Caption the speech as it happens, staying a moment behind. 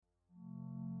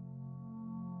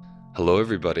Hello,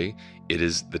 everybody. It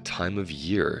is the time of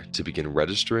year to begin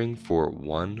registering for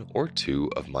one or two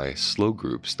of my slow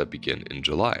groups that begin in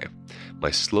July.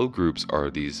 My slow groups are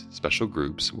these special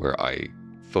groups where I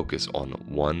focus on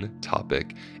one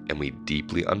topic and we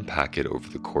deeply unpack it over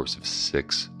the course of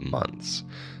 6 months.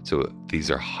 So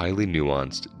these are highly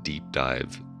nuanced, deep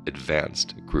dive,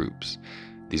 advanced groups.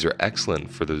 These are excellent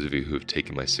for those of you who have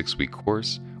taken my 6-week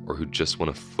course or who just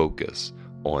want to focus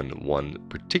on one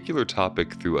particular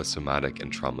topic through a somatic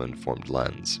and trauma-informed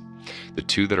lens. The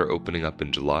two that are opening up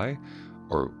in July,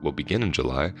 or will begin in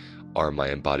July, are my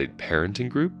embodied parenting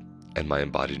group and my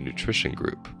embodied nutrition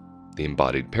group. The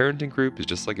embodied parenting group is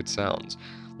just like it sounds,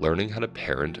 learning how to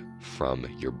parent from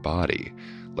your body,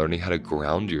 learning how to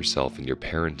ground yourself in your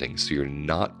parenting so you're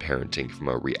not parenting from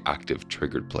a reactive,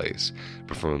 triggered place,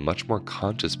 but from a much more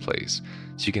conscious place,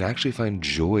 so you can actually find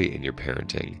joy in your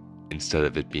parenting instead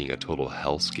of it being a total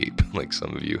hellscape like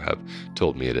some of you have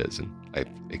told me it is, and I've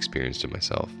experienced it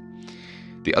myself.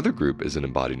 The other group is an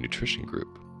embodied nutrition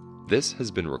group. This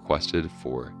has been requested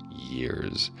for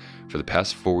years. For the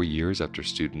past 4 years after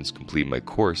students complete my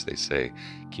course, they say,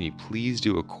 can you please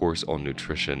do a course on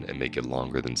nutrition and make it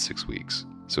longer than 6 weeks?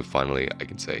 So finally I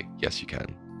can say, yes you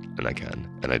can, and I can,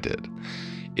 and I did.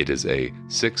 It is a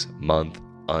 6-month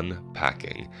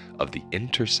unpacking of the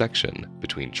intersection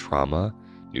between trauma,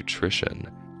 nutrition,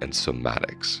 and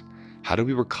somatics. How do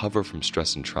we recover from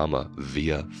stress and trauma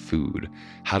via food?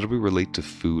 How do we relate to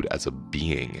food as a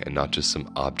being and not just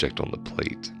some object on the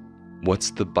plate?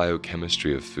 What's the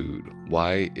biochemistry of food?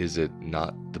 Why is it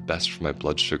not the best for my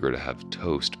blood sugar to have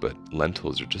toast, but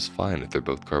lentils are just fine if they're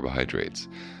both carbohydrates?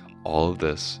 All of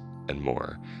this and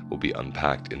more will be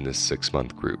unpacked in this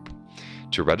 6-month group.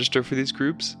 To register for these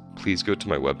groups, please go to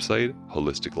my website,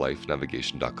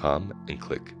 holisticlifenavigation.com, and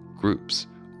click Groups.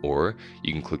 Or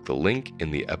you can click the link in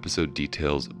the episode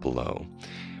details below.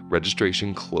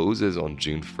 Registration closes on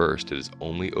June 1st. It is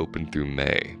only open through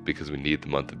May because we need the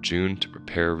month of June to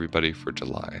prepare everybody for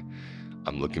July.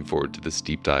 I'm looking forward to this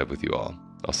deep dive with you all.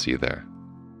 I'll see you there.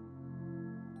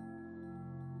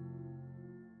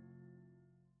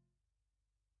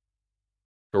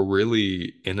 A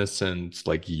really innocent,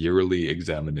 yearly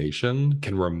examination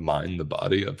can remind the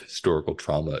body of historical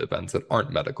trauma events that aren't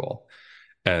medical.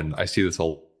 And I see this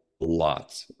a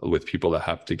lot with people that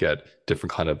have to get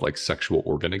different kind of sexual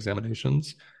organ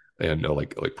examinations, and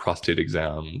like prostate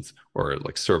exams or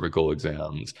cervical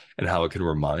exams, and how it can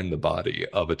remind the body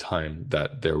of a time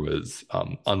that there was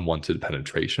unwanted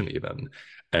penetration even.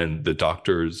 And the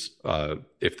doctors,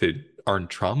 if they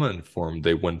aren't trauma informed,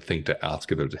 they wouldn't think to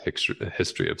ask if there's a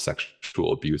history of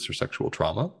sexual abuse or sexual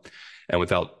trauma. And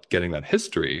without getting that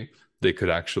history, they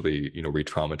could actually,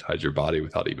 re-traumatize your body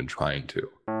without even trying to.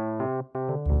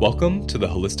 Welcome to the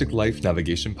Holistic Life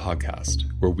Navigation Podcast,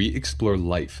 where we explore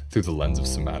life through the lens of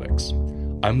somatics.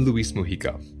 I'm Luis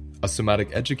Mujica, a somatic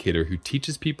educator who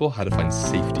teaches people how to find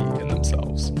safety in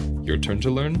themselves. Your turn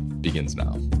to learn begins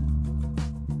now.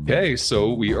 Okay,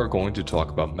 so we are going to talk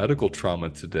about medical trauma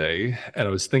today. And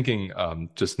I was thinking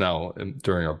just now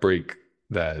during our break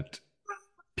that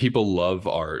people love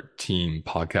our team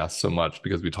podcast so much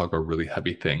because we talk about really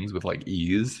heavy things with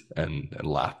ease and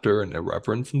laughter and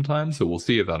irreverence sometimes. So we'll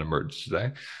see if that emerges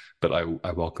today. But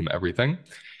I welcome everything.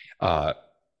 I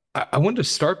wanted to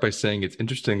start by saying it's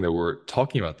interesting that we're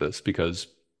talking about this because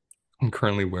I'm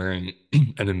currently wearing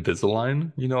an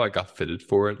Invisalign. I got fitted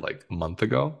for it a month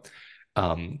ago.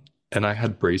 And I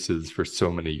had braces for so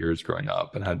many years growing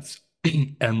up and had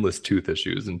endless tooth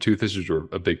issues, and tooth issues were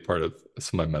a big part of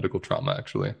some of my medical trauma,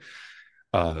 actually.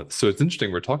 So it's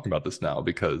interesting we're talking about this now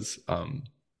because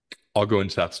I'll go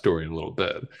into that story in a little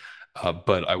bit.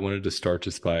 But I wanted to start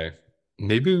just by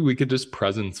maybe we could just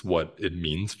presence what it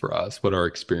means for us, what our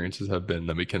experiences have been,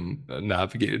 then we can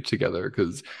navigate it together,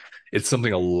 because it's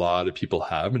something a lot of people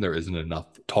have and there isn't enough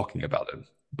talking about it.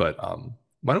 But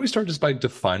why don't we start just by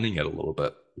defining it a little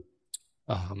bit?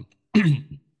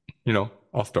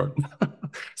 I'll start.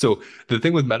 So the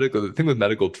thing with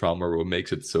medical trauma, what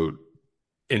makes it so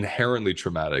inherently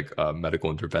traumatic, medical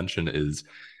intervention, is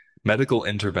medical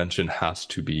intervention has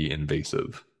to be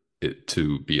invasive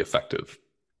to be effective.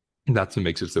 And that's what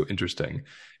makes it so interesting.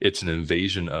 It's an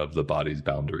invasion of the body's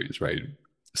boundaries, right?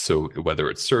 So whether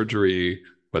it's surgery,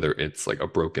 whether it's a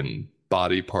broken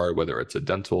body part, whether it's a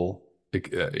dental,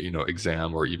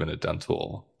 exam, or even a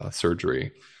dental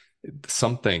surgery,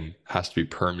 something has to be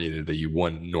permeated that you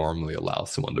wouldn't normally allow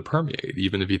someone to permeate.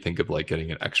 Even if you think of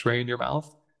getting an x-ray in your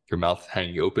mouth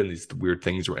hanging open, these weird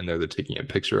things are in there, they're taking a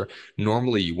picture.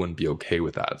 Normally you wouldn't be okay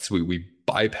with that. So we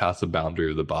bypass the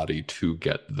boundary of the body to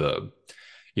get the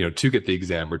to get the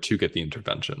exam or to get the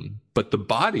intervention. But the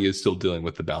body is still dealing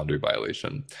with the boundary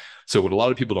violation. So what a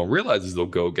lot of people don't realize is they'll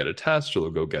go get a test or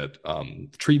they'll go get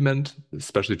treatment,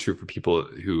 especially true for people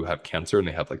who have cancer and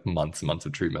they have like months and months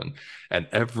of treatment. And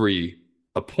every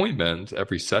appointment,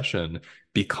 every session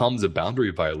becomes a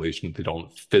boundary violation that they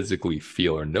don't physically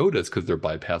feel or notice because they're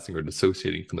bypassing or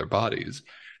dissociating from their bodies.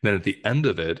 Then at the end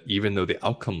of it, even though the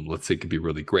outcome, let's say, could be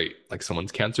really great, like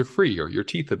someone's cancer free, or your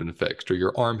teeth have been fixed, or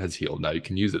your arm has healed, now you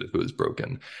can use it if it was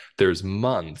broken. There's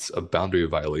months of boundary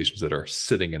violations that are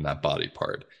sitting in that body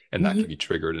part, and that can be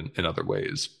triggered in other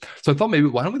ways. So I thought maybe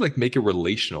why don't we like make it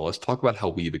relational? Let's talk about how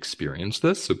we've experienced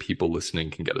this so people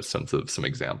listening can get a sense of some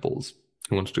examples.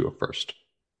 Who wants to go first?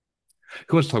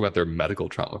 Who wants to talk about their medical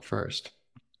trauma first?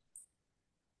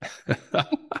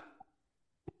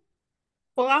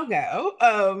 Well, I'll go.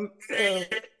 So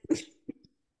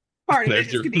part of it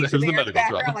is Khadijah there's the there in the medical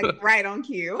background, trauma. like right on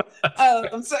cue.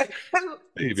 So,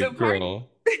 Baby so girl.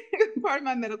 part of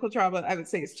my medical trauma, I would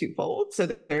say, is twofold. So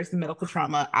there's the medical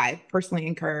trauma I personally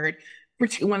incurred.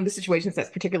 One of the situations that's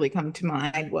particularly come to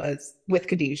mind was with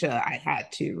Khadijah. I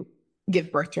had to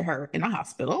give birth to her in a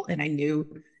hospital, and I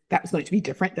knew that was going to be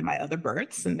different than my other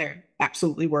births. And there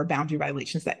absolutely were boundary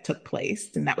violations that took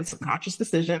place. And that was a conscious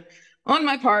decision on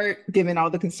my part, given all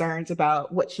the concerns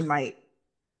about what she might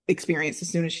experience as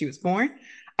soon as she was born.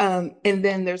 And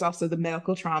then there's also the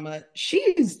medical trauma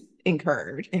she's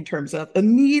incurred in terms of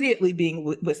immediately being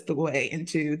whisked away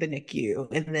into the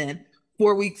NICU, and then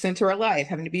 4 weeks into her life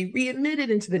having to be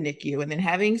readmitted into the NICU, and then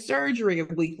having surgery a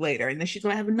week later, and then she's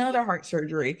going to have another heart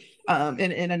surgery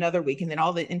in another week, and then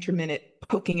all the intermittent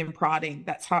poking and prodding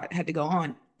that's how it had to go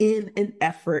on in an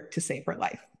effort to save her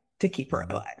life, to keep her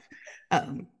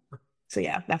alive. So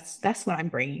yeah, that's what I'm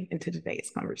bringing into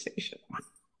today's conversation.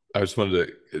 I just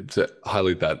wanted to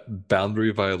highlight that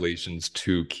boundary violations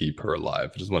to keep her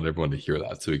alive. I just want everyone to hear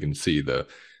that so we can see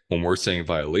when we're saying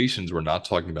violations, we're not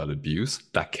talking about abuse.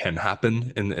 That can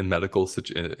happen in medical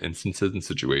instances and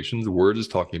situations. We're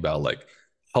just talking about like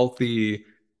healthy,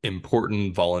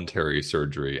 important voluntary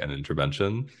surgery and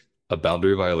intervention, a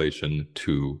boundary violation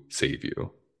to save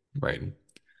you, right?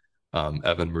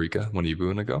 Evan, Marika, when are you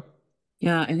going to go?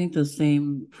 Yeah, I think the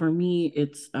same. For me,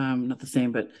 it's not the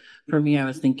same, but for me, I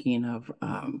was thinking of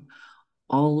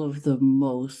all of the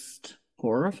most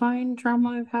horrifying trauma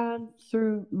I've had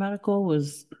through medical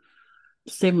was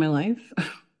saved my life.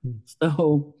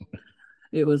 So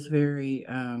it was very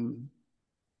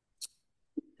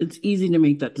it's easy to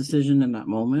make that decision in that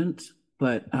moment,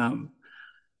 but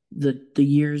the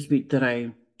years that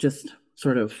I just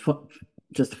sort of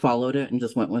just followed it and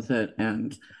just went with it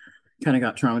and kind of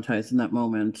got traumatized in that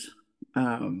moment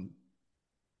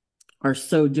are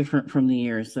so different from the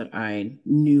years that I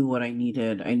knew what I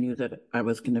needed. I knew that I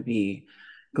was going to be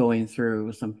going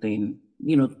through something,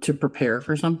 to prepare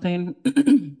for something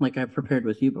like I prepared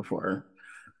with you before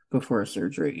a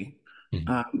surgery,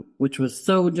 which was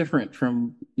so different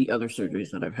from the other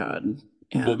surgeries that I've had.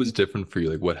 And what was different for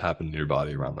you? Like what happened in your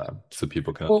body around that so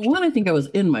people can understand? One, I think I was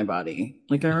in my body.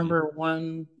 Like I remember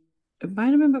one, it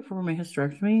might have been before my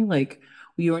hysterectomy. Like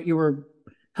you were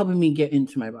helping me get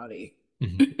into my body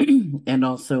and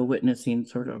also witnessing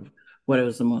sort of what I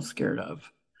was the most scared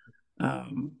of.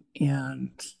 And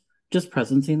just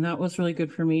presencing that was really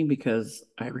good for me because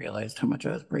I realized how much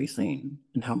I was bracing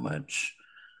and how much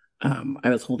I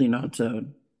was holding on to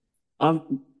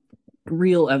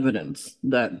real evidence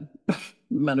that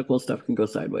medical stuff can go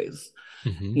sideways,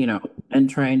 and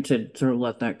trying to sort of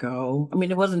let that go. I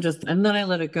mean, it wasn't just, and then I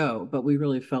let it go, but we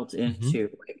really felt into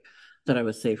like that I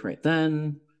was safe right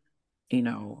then,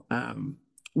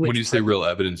 when you say real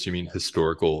evidence, you mean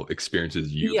historical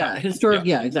experiences yeah,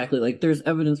 exactly. Like there's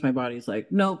evidence my body's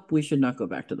like, nope, we should not go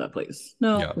back to that place.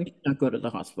 No, we should not go to the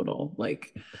hospital.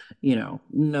 Like,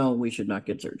 no, we should not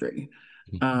get surgery.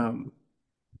 And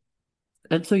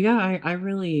so I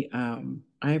really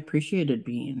I appreciated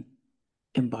being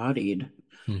embodied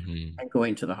and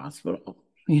going to the hospital,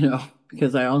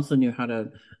 because I also knew how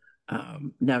to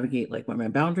navigate like what my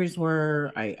boundaries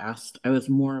were. I was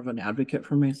more of an advocate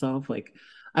for myself. Like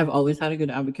I've always had a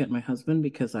good advocate in my husband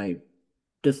because I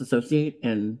disassociate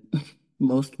in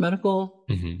most medical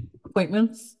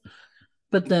appointments.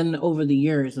 But then over the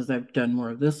years, as I've done more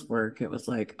of this work, it was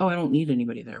like, oh, I don't need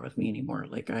anybody there with me anymore.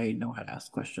 Like I know how to ask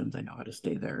questions. I know how to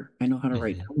stay there. I know how to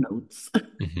write down notes,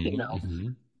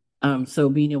 So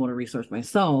being able to resource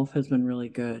myself has been really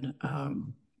good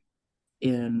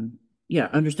in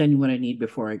understanding what I need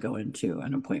before I go into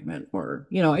an appointment. Or,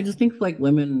 I just think like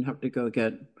women have to go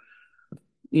get,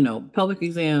 pelvic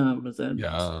exams and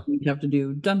you have to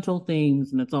do dental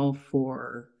things, and it's all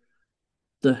for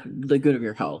the good of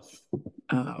your health.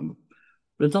 But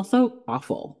it's also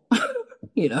awful,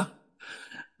 you know.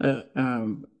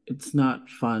 It's not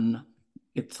fun.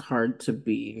 It's hard to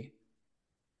be,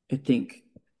 I think,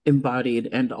 embodied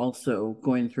and also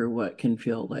going through what can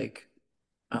feel like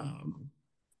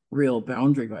real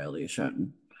boundary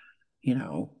violation, you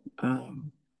know.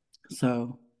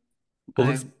 So Well,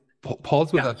 let's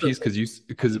pause with that piece,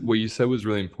 because what you said was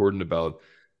really important about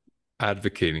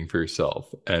advocating for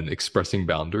yourself and expressing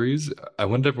boundaries. I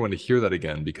want everyone to hear that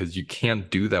again, because you can't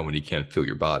do that when you can't feel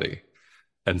your body.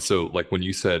 And so, like when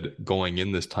you said going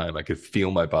in this time, I could feel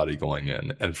my body going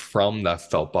in. And from that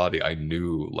felt body, I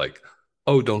knew like,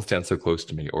 oh, don't stand so close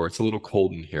to me, or it's a little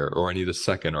cold in here, or I need a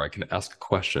second, or I can ask a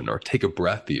question, or take a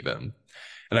breath even.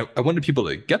 And I wanted people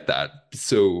to get that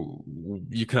so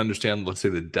you can understand, let's say,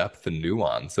 the depth and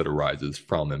nuance that arises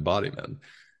from embodiment.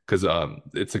 Because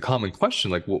it's a common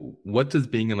question, like, what does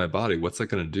being in my body, what's that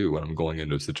going to do when I'm going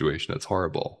into a situation that's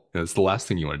horrible? And it's the last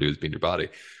thing you want to do is be in your body.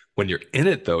 When you're in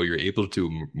it, though, you're able to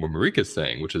do what Marika's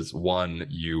saying, which is one,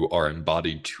 you are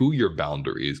embodied to your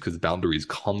boundaries, because boundaries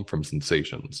come from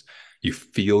sensations. You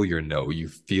feel your no, you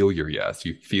feel your yes,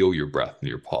 you feel your breath and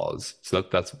your pause. So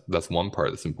that's one part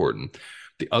that's important.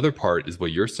 The other part is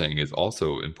what you're saying is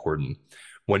also important.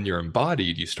 When you're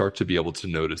embodied, you start to be able to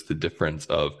notice the difference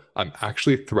of I'm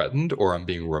actually threatened or I'm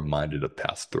being reminded of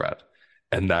past threat.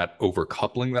 And that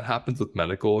overcoupling that happens with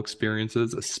medical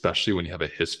experiences, especially when you have a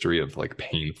history of like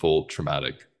painful,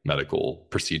 traumatic medical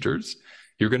procedures,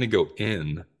 you're going to go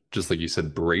in, just like you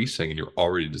said, bracing, and you're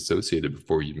already dissociated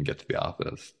before you even get to the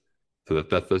office. So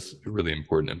that's really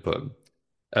important input.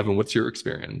 Evan, what's your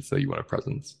experience that you want to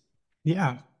presence?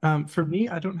 Yeah. For me,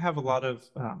 I don't have a lot of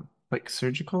like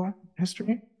surgical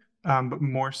history, but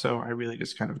more so, I really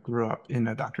just kind of grew up in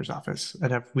a doctor's office.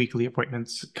 I'd have weekly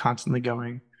appointments constantly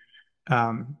going.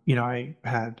 I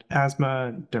had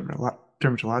asthma,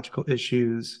 dermatological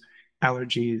issues,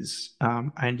 allergies.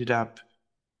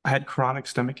 I had chronic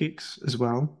stomach aches as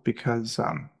well because,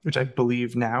 which I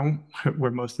believe now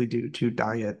were mostly due to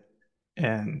diet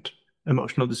and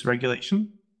emotional dysregulation.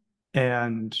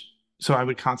 And so I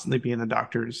would constantly be in the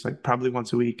doctor's, like probably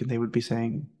once a week, and they would be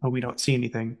saying, "Oh, we don't see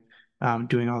anything,"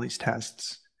 doing all these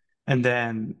tests. And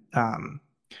then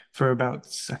for about,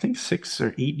 I think, 6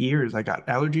 or 8 years, I got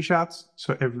allergy shots.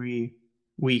 So every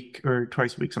week or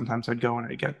twice a week, sometimes I'd go and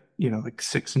I'd get, like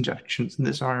 6 injections in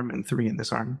this arm and 3 in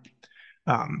this arm.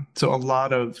 So a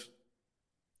lot of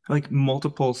like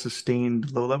multiple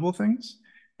sustained low level things.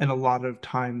 And a lot of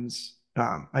times,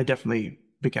 I definitely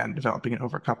began developing an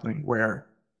overcoupling where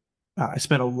I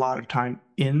spent a lot of time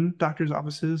in doctor's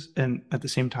offices and at the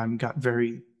same time got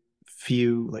very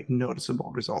few like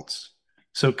noticeable results.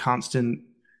 So constant,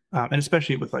 and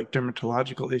especially with like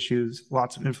dermatological issues,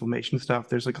 lots of inflammation stuff,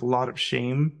 there's like a lot of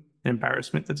shame and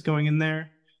embarrassment that's going in there.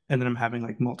 And then I'm having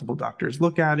like multiple doctors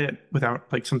look at it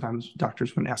without, like, sometimes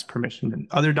doctors wouldn't ask permission and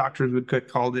other doctors would get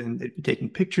called in. They'd be taking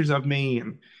pictures of me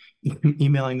and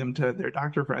emailing them to their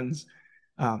doctor friends.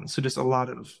 So just a lot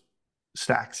of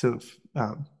stacks of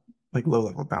like low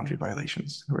level boundary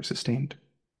violations that were sustained.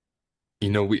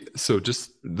 So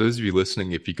just those of you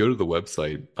listening, if you go to the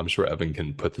website, I'm sure Evan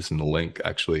can put this in the link,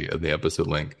 actually, in the episode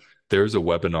link. There's a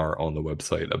webinar on the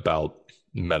website about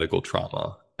medical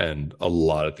trauma and a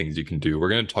lot of things you can do. We're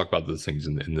going to talk about those things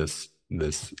in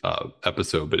this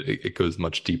episode, but it goes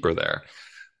much deeper there.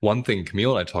 One thing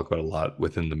Camille and I talk about a lot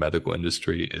within the medical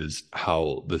industry is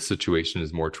how the situation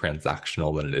is more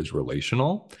transactional than it is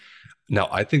relational. Now,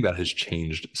 I think that has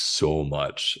changed so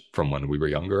much from when we were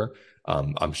younger.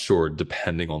 I'm sure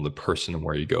depending on the person and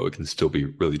where you go, it can still be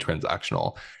really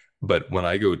transactional. But when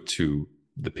I go to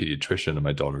the pediatrician and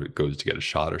my daughter goes to get a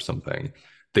shot or something,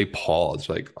 they pause,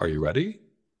 like, "Are you ready?"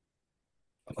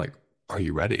 I'm like, "Are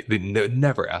you ready?" They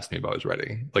never asked me if I was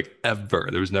ready, like ever.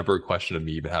 There was never a question of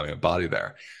me even having a body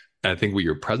there. And I think what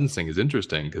you're presencing is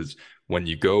interesting because when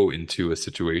you go into a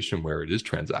situation where it is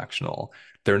transactional,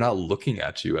 they're not looking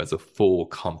at you as a full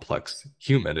complex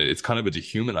human. It's kind of a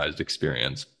dehumanized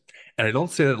experience. And I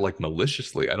don't say that like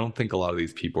maliciously. I don't think a lot of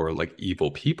these people are like evil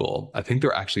people. I think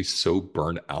they're actually so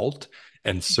burnt out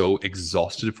and so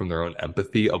exhausted from their own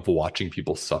empathy of watching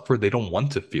people suffer. They don't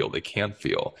want to feel, they can't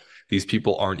feel. These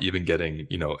people aren't even getting,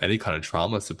 any kind of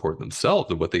trauma support themselves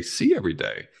of what they see every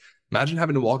day. Imagine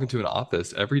having to walk into an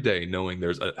office every day knowing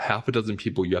there's a half a dozen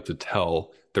people you have to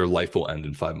tell their life will end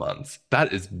in 5 months.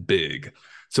 That is big.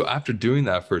 So after doing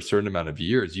that for a certain amount of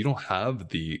years, you don't have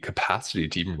the capacity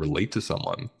to even relate to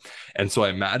someone. And so I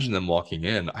imagine them walking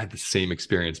in. I had the same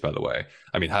experience, by the way.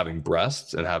 I mean, having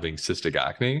breasts and having cystic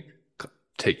acne,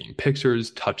 taking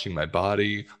pictures, touching my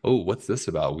body. Oh, what's this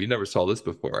about? We never saw this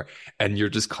before. And you're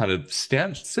just kind of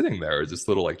sitting there as this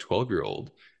little like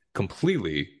 12-year-old,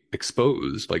 completely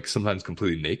exposed, like sometimes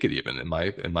completely naked, even in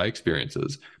my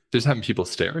experiences. Just having people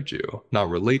stare at you, not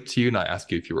relate to you, not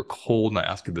ask you if you were cold, not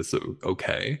ask if this is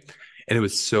okay. And it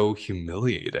was so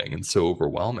humiliating and so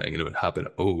overwhelming, and it would happen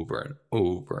over and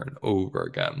over and over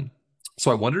again.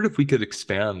 So I wondered if we could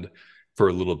expand for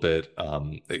a little bit.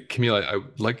 Camille, I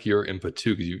like your input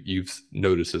too, because you've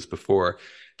noticed this before,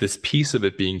 this piece of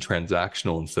it being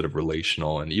transactional instead of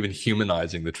relational, and even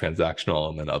humanizing the transactional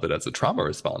element of it as a trauma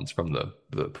response from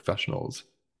the professionals.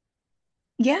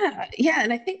 Yeah,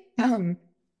 and I think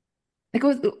like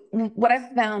what I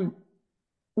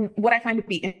find to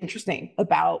be interesting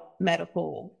about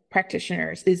medical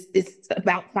practitioners is it's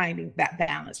about finding that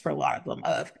balance for a lot of them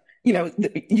of,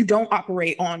 you don't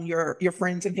operate on your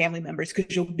friends and family members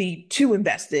because you'll be too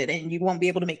invested and you won't be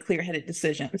able to make clear-headed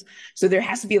decisions. So there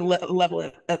has to be a level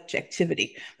of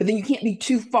objectivity, but then you can't be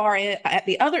too far at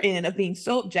the other end of being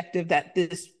so objective that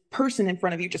this person in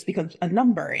front of you just becomes a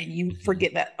number and you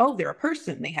forget that, oh, they're a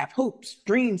person. They have hopes,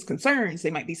 dreams, concerns.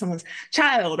 They might be someone's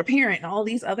child or parent and all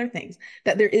these other things.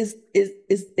 That there is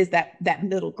that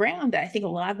middle ground that I think a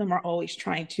lot of them are always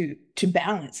trying to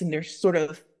balance, and they're sort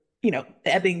of,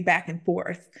 ebbing back and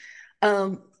forth.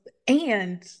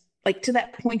 And like to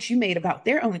that point you made about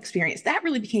their own experience, that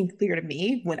really became clear to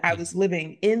me when I was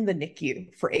living in the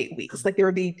NICU for 8 weeks. Like there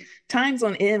would be times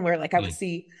on end where like I would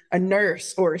see a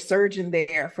nurse or a surgeon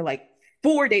there for like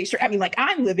 4 days straight. I mean, like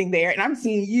I'm living there and I'm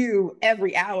seeing you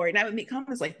every hour. And I would make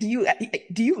comments like, do you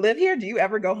live here? Do you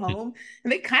ever go home?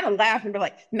 And they kind of laugh and be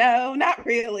like, no, not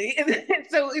really. And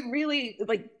so it really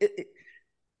like,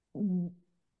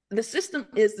 the system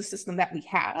is the system that we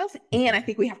have. And I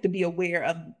think we have to be aware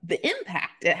of the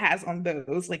impact it has on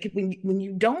those. Like when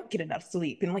you don't get enough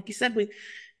sleep. And like you said,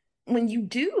 when you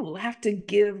do have to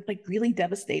give like really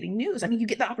devastating news, I mean, you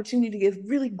get the opportunity to give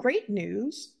really great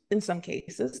news in some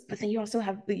cases, but then you also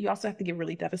have to give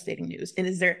really devastating news. And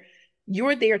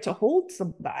you're there to hold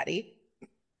somebody,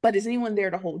 but is anyone there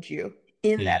to hold you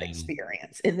in that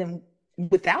experience? And then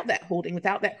without that holding,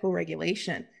 without that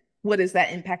co-regulation, what is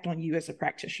that impact on you as a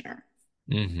practitioner?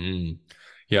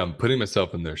 Yeah, I'm putting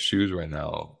myself in their shoes right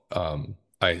now.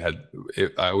 I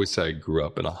always say I grew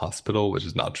up in a hospital, which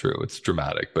is not true. It's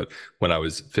dramatic. But when I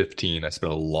was 15, I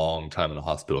spent a long time in a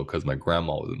hospital because my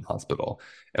grandma was in the hospital.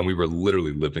 And we were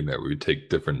literally living there. We would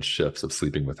take different shifts of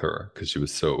sleeping with her because she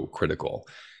was so critical.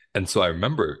 And so I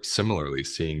remember similarly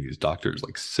seeing these doctors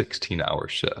like 16-hour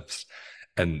shifts.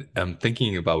 And I'm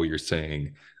thinking about what you're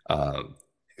saying,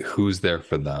 who's there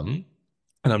for them.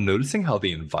 And I'm noticing how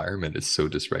the environment is so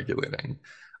dysregulating.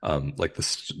 Like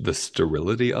the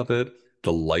sterility of it,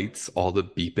 the lights, all the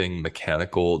beeping,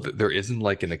 mechanical, there isn't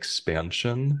like an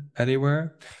expansion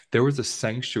anywhere. There was a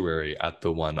sanctuary at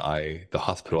the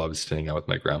hospital I was staying at with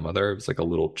my grandmother. It was like a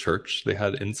little church they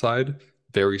had inside,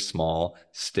 very small,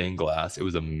 stained glass. It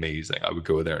was amazing. I would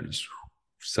go there and just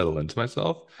settle into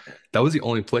myself. That was the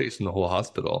only place in the whole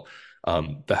hospital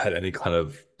that had any kind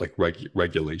of like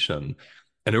regulation.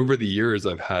 And over the years,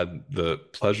 I've had the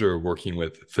pleasure of working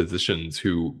with physicians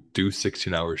who do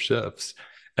 16-hour shifts,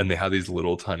 and they have these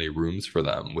little tiny rooms for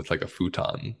them with like a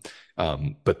futon.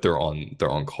 But they're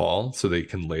on call, so they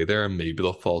can lay there and maybe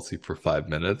they'll fall asleep for 5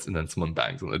 minutes, and then someone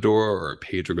bangs on the door or a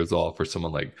pager goes off or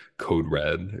someone like code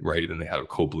red, right? And they have a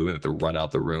code blue and they have to run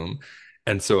out the room.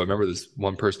 And so I remember this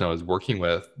one person I was working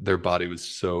with, their body was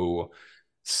so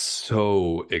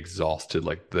exhausted,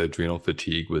 like the adrenal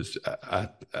fatigue was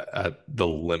at the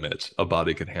limit a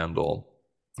body could handle.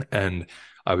 And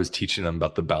I was teaching them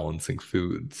about the balancing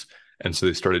foods. And so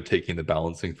they started taking the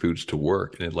balancing foods to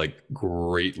work, and it like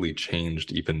greatly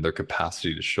changed even their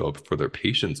capacity to show up for their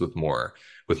patients with more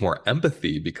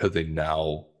empathy, because they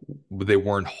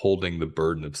weren't holding the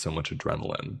burden of so much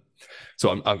adrenaline.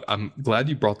 So I'm glad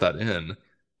you brought that in.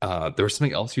 There was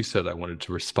something else you said I wanted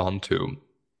to respond to,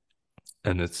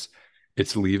 and it's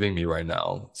leaving me right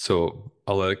now. So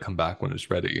I'll let it come back when it's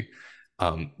ready.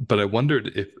 But I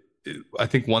wondered I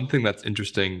think one thing that's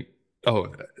interesting.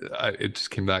 It just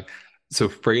came back. So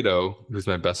Fredo, who's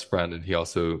my best friend, and he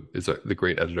also is the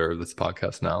great editor of this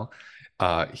podcast now.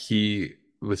 He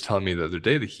was telling me the other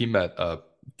day that he met a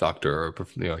doctor, or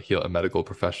a medical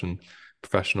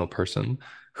professional person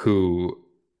who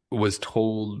was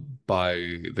told by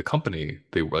the company,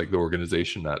 they were like the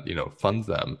organization that funds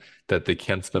them, that they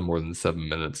can't spend more than 7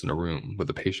 minutes in a room with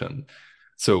a patient.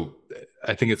 So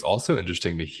I think it's also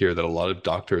interesting to hear that a lot of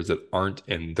doctors that aren't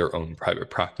in their own private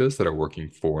practice, that are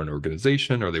working for an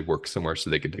organization, or they work somewhere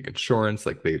so they can take insurance,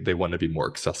 like they want to be more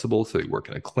accessible, so they work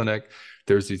in a clinic.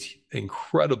 There's these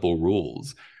incredible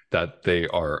rules that they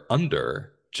are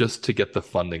under just to get the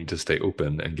funding to stay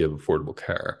open and give affordable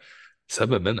care.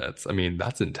 7 minutes, I mean,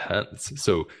 that's intense.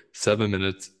 So 7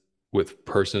 minutes with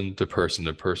person to person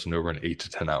to person over an 8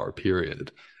 to 10 hour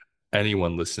period,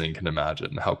 anyone listening can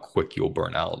imagine how quick you'll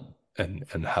burn out and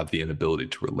have the inability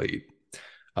to relate.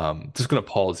 Just going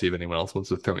to pause, see if anyone else wants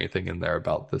to throw anything in there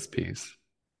about this piece.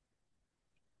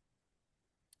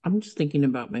 I'm just thinking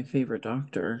about my favorite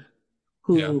doctor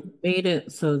who made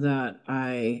it so that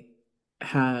I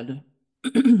had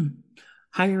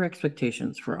higher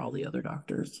expectations for all the other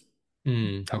doctors.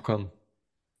 How come?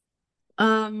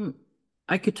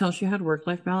 I could tell she had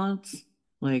work-life balance,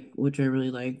 like, which I really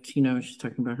liked. You know, she's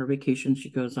talking about her vacation she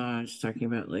goes on. She's talking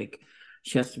about like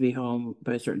she has to be home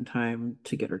by a certain time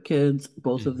to get her kids.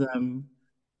 Both of them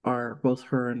are, both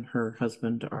her and her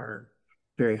husband are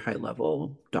very high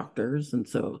level doctors, and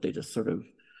so they just sort of,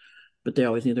 but they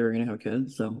always knew they were going to have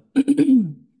kids. So,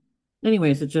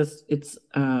 anyways,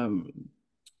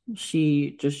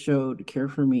 she just showed care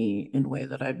for me in a way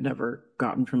that I've never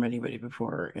gotten from anybody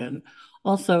before, and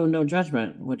also no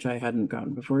judgment, which I hadn't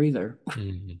gotten before either.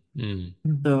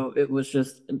 So it was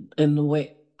just in the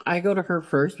way I go to her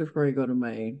first before I go to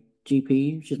my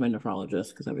GP. She's my nephrologist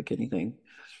because I have a kidney thing.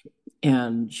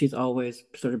 And she's always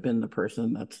sort of been the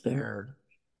person that's there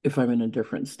if I'm in a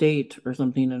different state or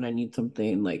something and I need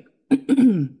something. Like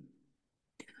it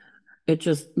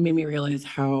just made me realize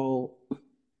how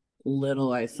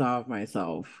little I saw of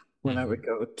myself when I would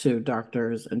go to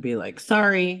doctors and be like,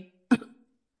 sorry,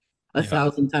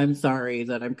 1,000 times sorry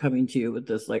that I'm coming to you with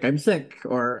this, like I'm sick,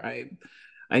 or I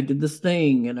did this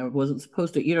thing and I wasn't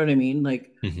supposed to, you know what I mean?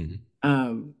 Like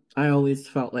I always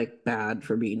felt like bad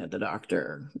for being at the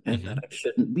doctor and that I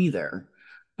shouldn't be there.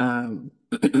 And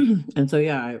so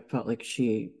yeah, I felt like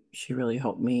she really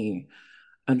helped me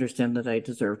understand that I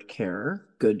deserved care,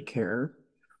 good care.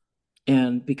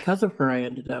 And because of her, I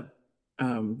ended up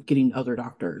getting other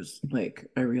doctors. Like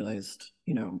I realized,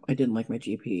 you know, I didn't like my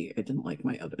GP. I didn't like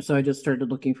my other. So I just started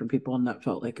looking for people, and that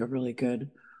felt like a really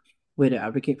good way to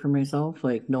advocate for myself,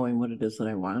 like knowing what it is that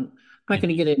I want. I'm not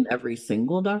going to get in every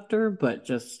single doctor, but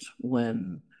just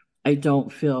when I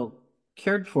don't feel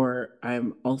cared for,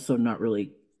 I'm also not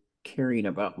really caring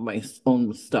about my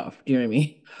own stuff. Do you know what I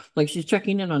mean? Like she's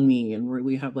checking in on me, and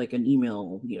we have like an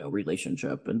email, you know,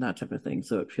 relationship and that type of thing.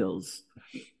 So it feels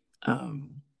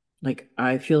like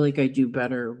I feel like I do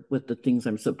better with the things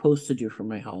I'm supposed to do for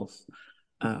my health.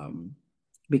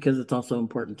 Because it's also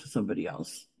important to somebody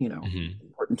else, you know,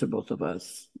 important to both of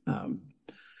us. So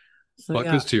Well, that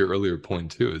yeah. goes to your earlier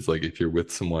point too, is like if you're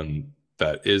with someone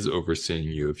that is overseeing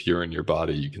you, if you're in your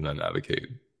body, you can then advocate.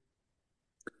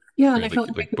 Yeah, and Right? I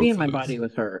felt like I could be in my body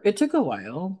with her. It took a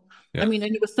while. Yeah. I mean,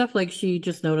 and it was stuff like she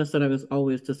just noticed that I was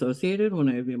always dissociated when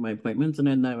I would be in my appointments, and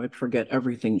then I would forget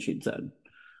everything she'd said.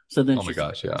 So then Oh my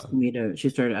gosh, yeah. she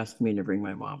started asking me to bring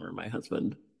my mom or my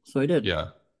husband. So I did.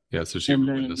 Yeah. Yeah. So she And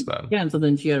then witnessed that. yeah, and so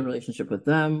then she had a relationship with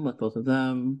them, with both of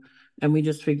them. And we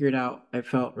just figured out I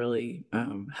felt really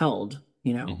held,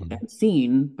 you know, and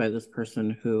seen by this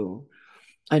person who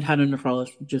I'd had a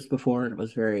nephrologist just before, and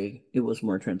it was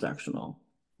more transactional.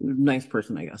 Nice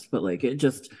person, I guess, but like it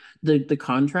just the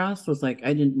contrast was like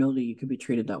I didn't know that you could be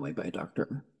treated that way by a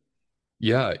doctor.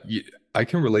 Yeah, I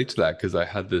can relate to that because I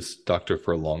had this doctor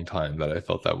for a long time that I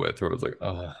felt that with, where I was like,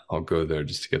 oh, I'll go there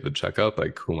just to get the checkup. I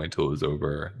couldn't wait till it was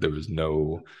over.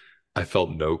 I felt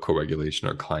no co-regulation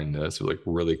or kindness. It was like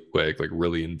really quick, like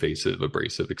really invasive,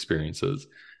 abrasive experiences.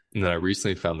 And then I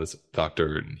recently found this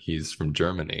doctor, and he's from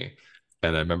Germany.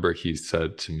 And I remember he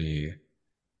said to me,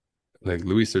 like,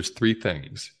 Luis, there's three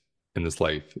things in this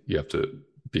life you have to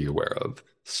be aware of: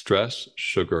 stress,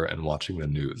 sugar, and watching the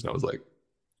news. And I was like,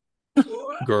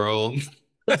 girl,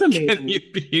 That's amazing. can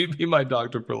you be my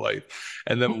doctor for life?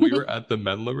 And then we were at the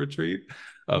Menla retreat.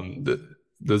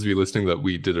 Those of you listening, that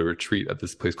we did a retreat at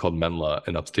this place called Menla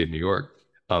in upstate New York.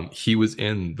 He was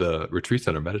in the retreat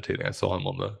center meditating. I saw him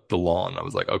on the lawn. I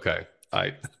was like, okay,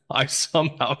 I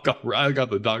somehow I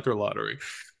got the doctor lottery.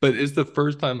 But it's the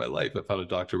first time in my life I found a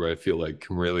doctor where I feel like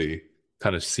can really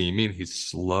kind of see me, and he's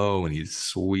slow and he's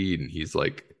sweet and he's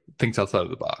like thinks outside of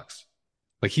the box.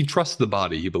 Like he trusts the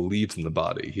body, he believes in the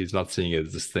body. He's not seeing it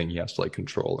as this thing he has to like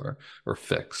control or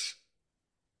fix.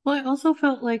 Well, I also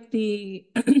felt like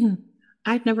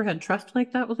I'd never had trust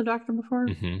like that with a doctor before.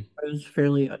 I was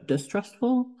fairly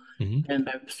distrustful, and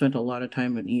I've spent a lot of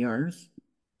time in ERs.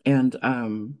 And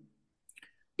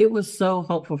it was so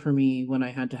helpful for me when I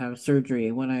had to have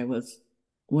surgery, when I was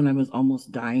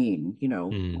almost dying,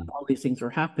 all these things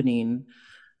were happening,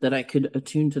 that I could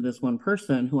attune to this one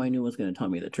person who I knew was going to tell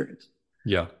me the truth.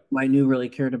 Yeah. Who I knew really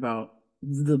cared about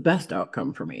the best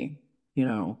outcome for me,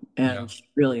 and she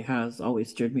really has always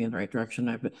steered me in the right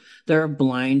direction. There are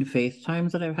blind faith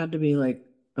times that I've had to be like,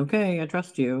 okay, I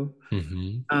trust you.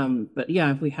 But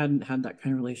yeah, if we hadn't had that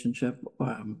kind of relationship,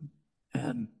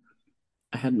 and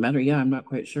I hadn't met her, I'm not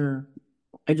quite sure.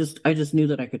 I just knew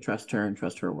that I could trust her and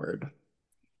trust her word.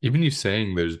 Even you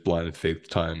saying there's blind faith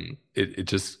time, it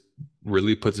just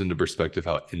really puts into perspective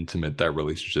how intimate that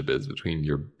relationship is between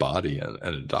your body and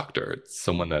a doctor. It's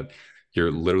someone that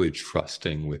you're literally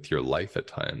trusting with your life at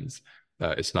times.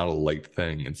 It's not a light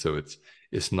thing. And so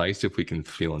it's nice if we can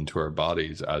feel into our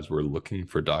bodies as we're looking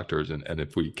for doctors. And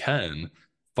if we can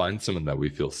find someone that we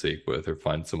feel safe with, or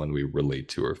find someone we relate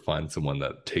to, or find someone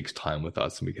that takes time with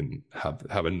us, and we can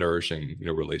have a nourishing,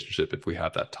 relationship if we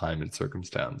have that time and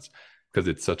circumstance, because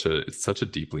it's such a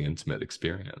deeply intimate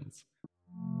experience.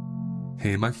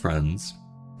 Hey, my friends,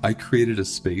 I created a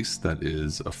space that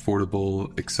is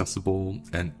affordable, accessible,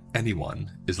 and anyone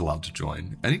is allowed to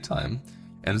join anytime,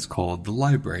 and it's called the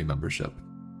Library Membership.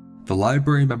 The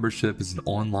Library Membership is an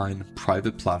online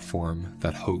private platform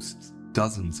that hosts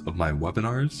dozens of my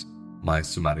webinars, my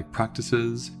somatic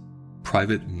practices,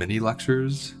 private mini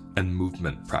lectures, and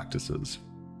movement practices.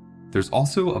 There's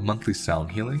also a monthly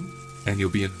sound healing, and you'll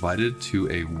be invited to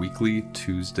a weekly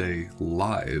Tuesday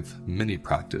live mini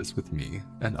practice with me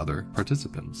and other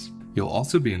participants. You'll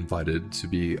also be invited to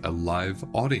be a live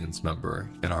audience member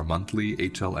in our monthly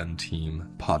HLN team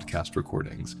podcast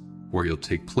recordings, where you'll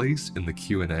take place in the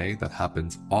Q&A that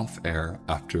happens off air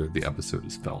after the episode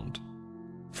is filmed.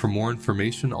 For more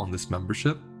information on this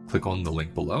membership, click on the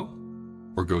link below,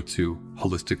 or go to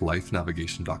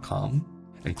holisticlifenavigation.com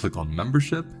and click on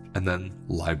membership and then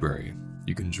library.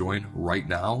 You can join right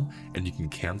now, and you can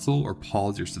cancel or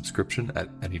pause your subscription at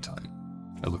any time.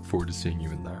 I look forward to seeing you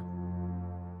in there.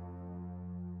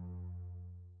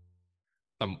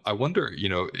 I wonder,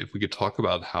 if we could talk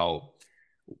about how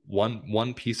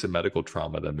one piece of medical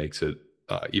trauma that makes it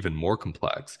even more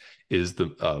complex is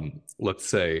the, let's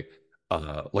say,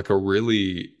 like a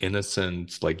really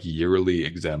innocent, like yearly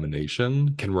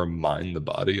examination can remind the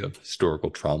body of historical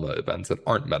trauma events that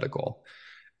aren't medical.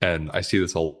 And I see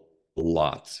this a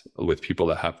lot with people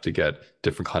that have to get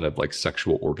different kind of like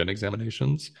sexual organ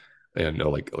examinations, and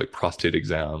like prostate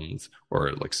exams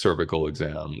or like cervical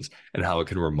exams, and how it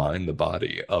can remind the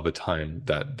body of a time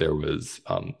that there was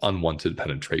unwanted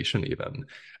penetration even.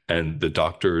 And the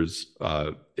doctors,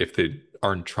 if they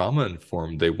aren't trauma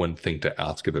informed, they wouldn't think to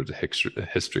ask if there's a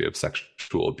history of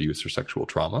sexual abuse or sexual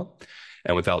trauma.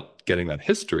 And without getting that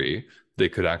history, they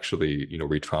could actually,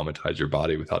 re-traumatize your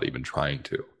body without even trying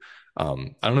to. I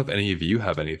don't know if any of you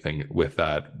have anything with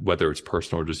that, whether it's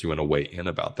personal or just you want to weigh in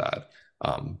about that.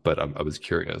 But I was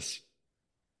curious.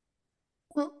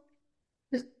 Well,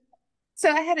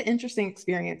 so I had an interesting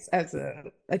experience as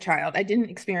a child. I didn't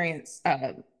experience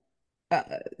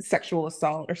sexual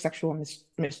assault or sexual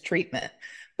mistreatment,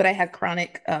 but I had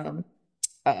chronic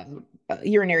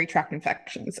urinary tract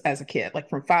infections as a kid, like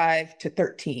from 5 to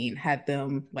 13, had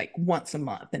them like once a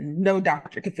month, and no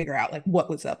doctor could figure out like what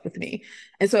was up with me.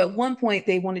 And so at one point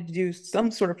they wanted to do some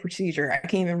sort of procedure. I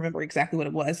can't even remember exactly what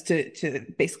it was, to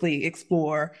basically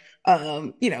explore,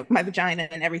 my vagina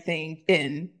and everything.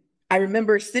 And I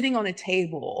remember sitting on a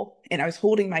table and I was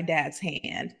holding my dad's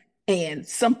hand, and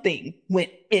something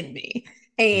went in me,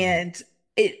 and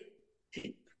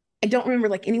I don't remember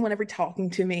like anyone ever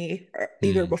talking to me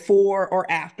either before or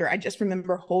after. I just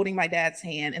remember holding my dad's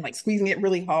hand and like squeezing it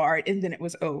really hard, and then it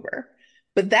was over.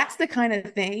 But that's the kind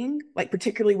of thing, like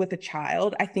particularly with a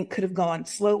child, I think could have gone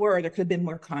slower, or there could have been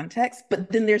more context.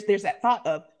 But then there's that thought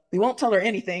of, we won't tell her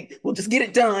anything, we'll just get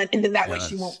it done, and then that way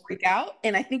she won't freak out.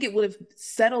 And I think it would have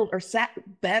settled or sat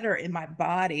better in my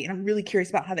body. And I'm really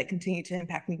curious about how that continued to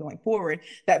impact me going forward.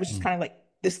 That was just kind of like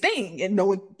this thing, and no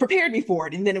one prepared me for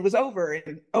it, and then it was over,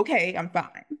 and okay, I'm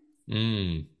fine.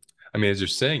 I mean, as you're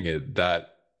saying it,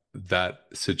 that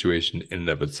situation in and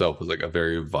of itself was like a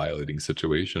very violating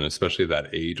situation, especially at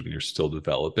that age when you're still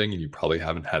developing and you probably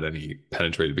haven't had any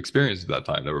penetrative experience at that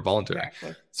time that were voluntary.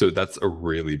 Exactly. So that's a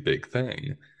really big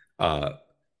thing.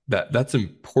 That's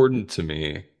important to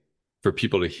me for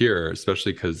people to hear,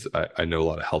 especially because I know a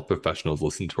lot of health professionals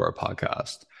listen to our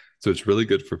podcast. So it's really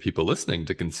good for people listening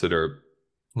to consider,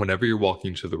 whenever you're walking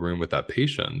into the room with that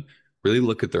patient, really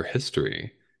look at their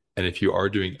history. And if you are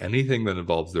doing anything that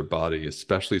involves their body,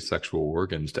 especially sexual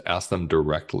organs, to ask them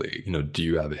directly, do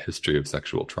you have a history of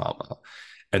sexual trauma?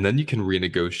 And then you can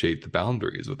renegotiate the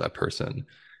boundaries with that person.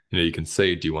 You can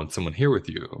say, do you want someone here with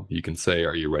you? You can say,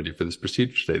 are you ready for this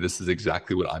procedure today? This is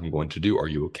exactly what I'm going to do. Are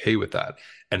you okay with that?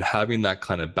 And having that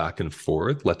kind of back and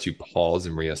forth lets you pause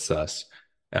and reassess.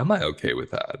 Am I okay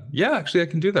with that? Yeah, actually, I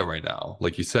can do that right now.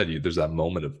 Like you said, there's that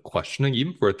moment of questioning,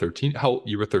 even for a 13. How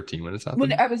you were 13 when it's happened?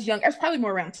 When I was young, I was probably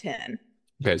more around 10.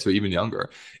 Okay, so even younger,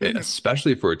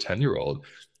 especially for a 10-year-old.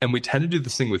 And we tend to do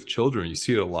this thing with children. You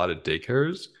see it a lot at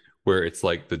daycares where it's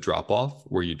like the drop off,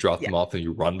 where you drop them off and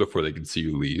you run before they can see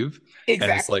you leave. Exactly.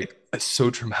 And it's like, it's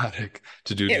so traumatic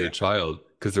to do to a child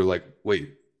because they're like,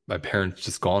 wait, my parents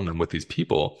just gone, I'm with these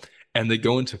people. And they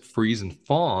go into freeze and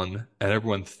fawn, and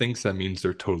everyone thinks that means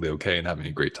they're totally okay and having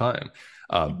a great time.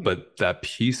 But that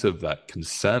piece of that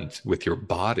consent with your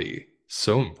body,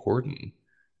 so important.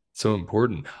 So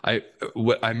important.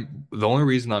 The only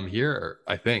reason I'm here,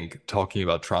 I think, talking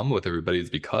about trauma with everybody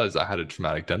is because I had a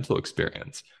traumatic dental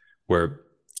experience where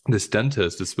this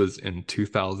dentist, this was in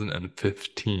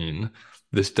 2015,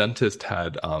 this dentist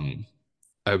had,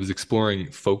 I was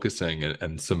exploring focusing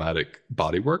and somatic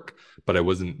body work, but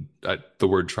the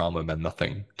word trauma meant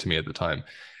nothing to me at the time.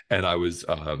 And I was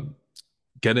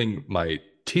getting my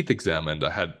teeth examined.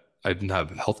 I didn't have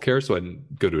healthcare, so I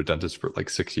didn't go to a dentist for like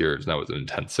 6 years. And I was an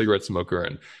intense cigarette smoker,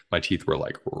 and my teeth were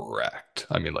like wrecked.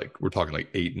 I mean, like we're talking like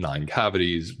 8, 9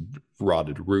 cavities,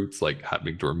 rotted roots, like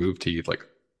having to remove teeth, like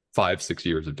 5, 6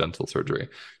 years of dental surgery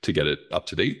to get it up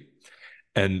to date.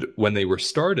 And when they were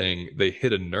starting, they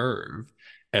hit a nerve,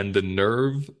 and the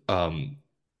nerve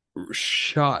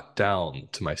shot down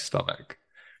to my stomach.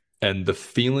 And the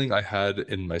feeling I had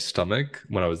in my stomach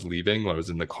when I was leaving, when I was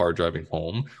in the car driving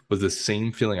home, was the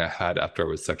same feeling I had after I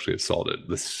was sexually assaulted,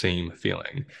 the same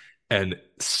feeling. And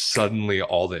suddenly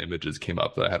all the images came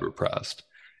up that I had repressed.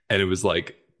 And it was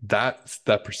like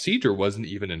that procedure wasn't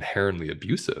even inherently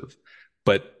abusive,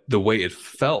 but the way it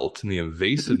felt and the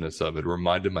invasiveness of it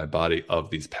reminded my body of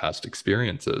these past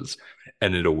experiences.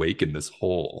 And it awakened this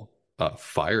whole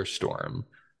firestorm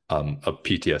of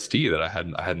PTSD that I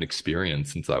hadn't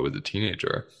experienced since I was a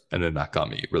teenager. And then that got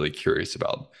me really curious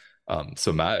about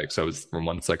somatics. I was from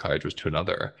one psychiatrist to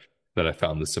another. Then I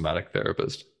found the somatic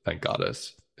therapist, thank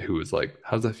goddess, who was like,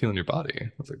 how does that feel in your body?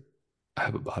 I was like, I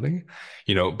have a body?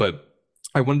 But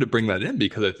I wanted to bring that in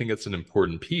because I think it's an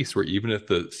important piece where even if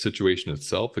the situation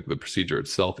itself, like the procedure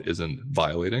itself, isn't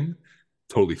violating,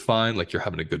 totally fine, like you're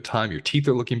having a good time, your teeth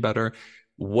are looking better,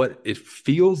 what it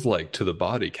feels like to the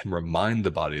body can remind the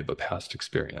body of a past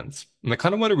experience. And I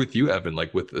kind of wonder with you, Evan,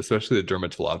 like with especially the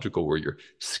dermatological, where your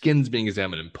skin's being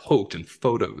examined and poked and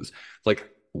photos, like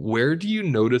where do you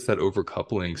notice that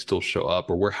overcoupling still show up,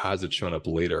 or where has it shown up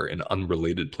later in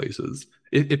unrelated places?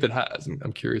 If it has,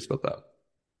 I'm curious about that.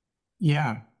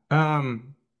 Yeah.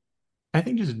 I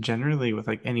think just generally with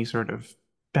like any sort of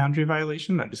boundary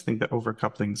violation, I just think that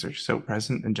overcouplings are so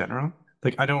present in general.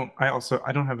 Like I don't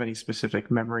have any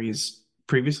specific memories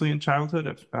previously in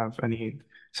childhood of any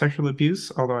sexual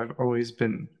abuse, although I've always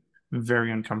been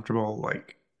very uncomfortable,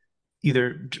 like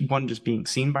either one, just being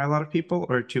seen by a lot of people,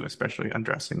 or two, especially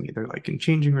undressing, either like in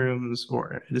changing rooms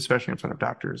or especially in front of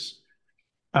doctors.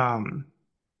 And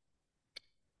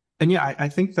yeah, I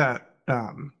think that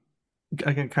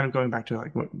again, kind of going back to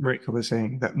like what Rachel was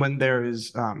saying, that when there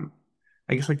is I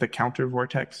guess like the counter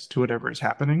vortex to whatever is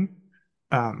happening,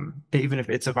 even if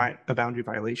it's a boundary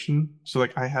violation. So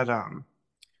like I had an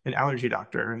allergy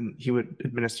doctor and he would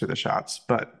administer the shots,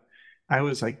 but I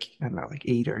was like, I don't know, like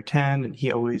 8 or 10, and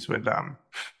he always would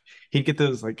he'd get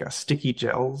those like sticky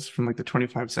gels from like the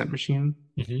 25-cent machine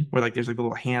where like there's like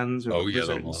little hands or the long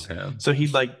lizards. hands. So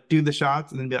he'd like do the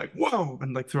shots and then be like, whoa,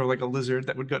 and like throw like a lizard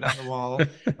that would go down the wall.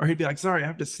 Or he'd be like, sorry, I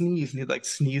have to sneeze, and he'd like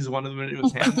sneeze one of them into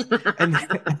his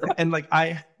hand. And like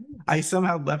I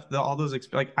somehow left all those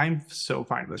like I'm so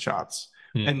fine with shots.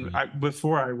 And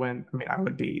before I went, I mean, I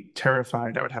would be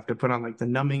terrified. I would have to put on like the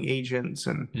numbing agents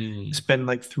and spend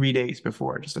like 3 days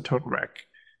before, just a total wreck.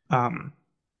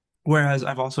 Whereas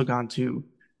I've also gone to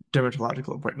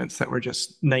dermatological appointments that were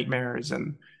just nightmares,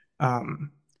 and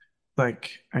like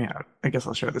I guess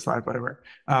I'll share this live, whatever.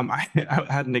 I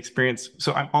had an experience.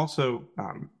 So I'm also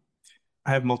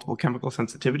I have multiple chemical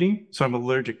sensitivity, so I'm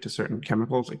allergic to certain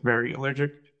chemicals, like very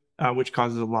allergic, which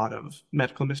causes a lot of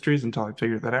medical mysteries until I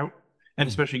figured that out. And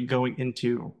especially going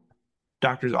into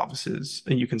doctor's offices,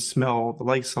 and you can smell the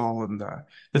Lysol and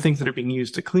the things that are being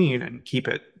used to clean and keep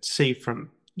it safe from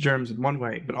germs in one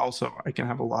way, but also I can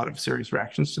have a lot of serious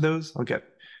reactions to those. I'll get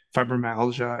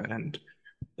fibromyalgia, and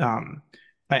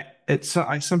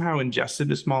I somehow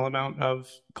ingested a small amount of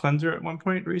cleanser at one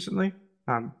point recently.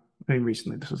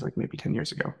 Recently, this was like maybe 10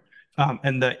 years ago.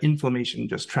 And the inflammation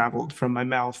just traveled from my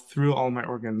mouth through all my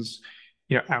organs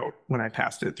out when I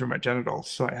passed it through my genitals.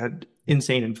 So I had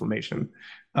insane inflammation.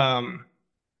 Um,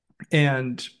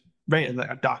 and right, and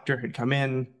a doctor had come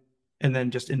in and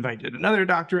then just invited another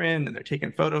doctor in, and they're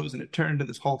taking photos, and it turned into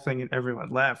this whole thing, and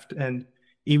everyone left. And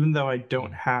even though I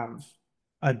don't have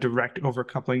a direct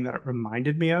overcoupling that it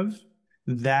reminded me of,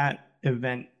 that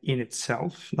event in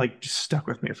itself like just stuck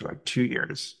with me for like 2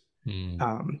 years.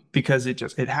 Because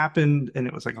it happened, and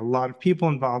it was like a lot of people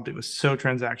involved. It was so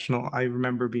transactional. I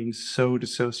remember being so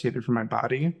dissociated from my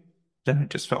body that it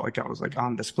just felt like I was like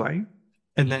on display,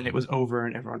 and then it was over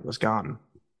and everyone was gone.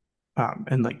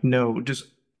 And like, no, just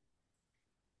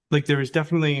like there was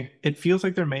definitely, it feels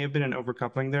like there may have been an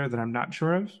overcoupling there that I'm not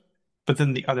sure of. But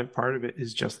then the other part of it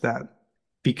is just that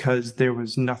because there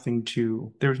was no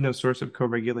source of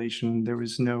co-regulation.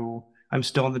 I'm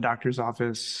still in the doctor's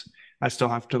office. I still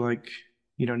have to like,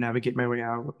 navigate my way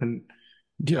out and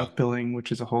deal with billing,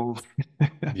 which is a whole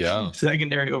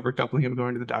secondary overcoupling of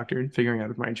going to the doctor and figuring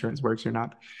out if my insurance works or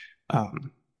not.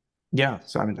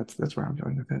 So I mean, that's where I'm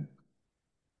going with it.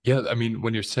 Yeah, I mean,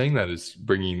 when you're saying that, is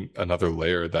bringing another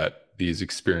layer that these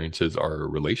experiences are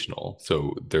relational.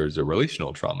 So there's a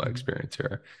relational trauma experience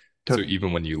here. Totally. So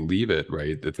even when you leave it,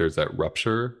 right, that there's that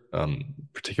rupture,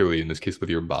 particularly in this case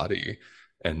with your body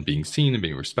and being seen and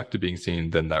being respected, being seen,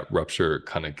 then that rupture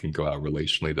kind of can go out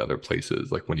relationally to other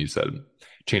places. Like when you said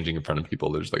changing in front of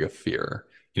people, there's like a fear,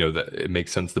 that it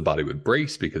makes sense the body would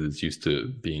brace because it's used to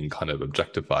being kind of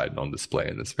objectified and on display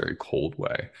in this very cold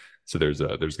way. So there's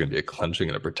going to be a clenching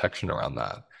and a protection around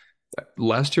that.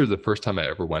 Last year was the first time I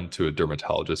ever went to a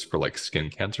dermatologist for like skin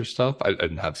cancer stuff. I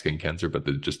didn't have skin cancer, but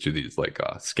they just do these like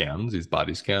scans, these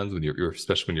body scans when you're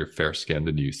especially when you're fair skinned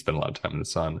and you spend a lot of time in the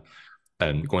sun.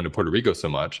 And going to Puerto Rico so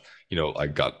much, I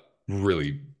got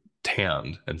really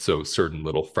tanned, and so certain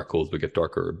little freckles would get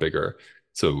darker or bigger.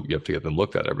 So you have to get them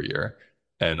looked at every year.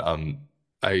 And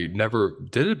I never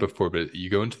did it before, but you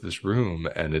go into this room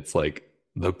and it's like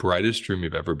the brightest room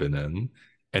you've ever been in,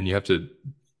 and you have to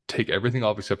take everything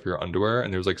off except for your underwear,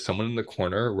 and there's like someone in the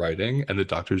corner writing and the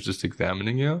doctor's just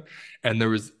examining you, and there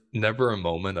was never a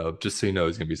moment of, just so you know,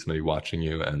 there's gonna be somebody watching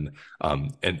you, and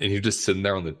you're just sitting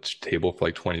there on the table for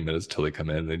like 20 minutes till they come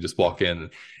in, and they just walk in,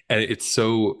 and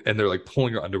they're like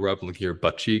pulling your underwear up and looking at your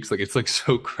butt cheeks, like it's like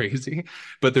so crazy,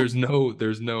 but there's no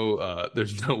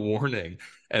warning.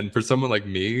 And for someone like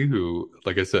me who,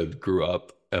 like I said, grew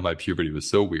up and my puberty was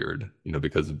so weird,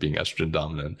 because of being estrogen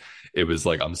dominant, it was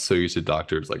like I'm so used to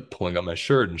doctors like pulling up my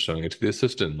shirt and showing it to the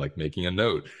assistant, like making a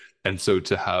note. And so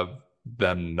to have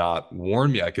them not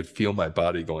warn me, I could feel my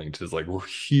body going into this like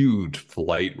huge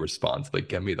flight response, like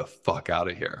get me the fuck out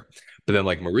of here. But then,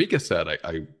 like Marika said,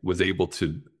 I was able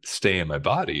to stay in my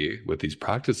body with these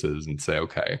practices and say,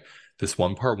 okay, this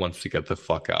one part wants to get the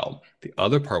fuck out. The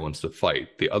other part wants to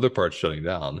fight. The other part's shutting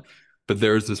down. But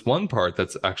there's this one part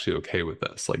that's actually okay with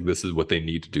this. Like, this is what they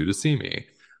need to do to see me.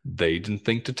 They didn't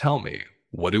think to tell me.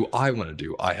 What do I want to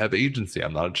do? I have agency.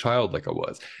 I'm not a child like I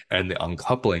was. And the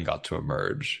uncoupling got to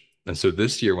emerge. And so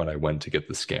this year when I went to get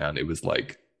the scan, it was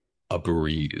like a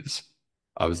breeze.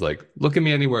 I was like, look at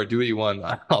me anywhere, do what you want.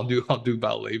 I'll do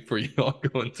ballet for you. I'll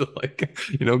go into like,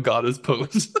 goddess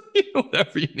pose,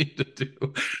 whatever you need to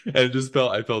do. And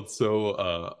I felt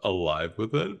so alive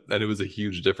with it. And it was a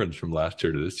huge difference from last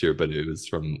year to this year, but it was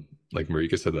from, like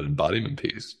Marika said, that embodiment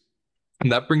piece. And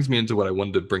that brings me into what I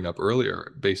wanted to bring up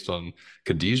earlier based on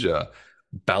Khadijah,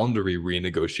 boundary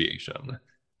renegotiation.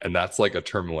 And that's like a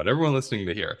term I want everyone listening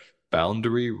to hear.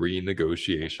 Boundary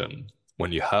renegotiation.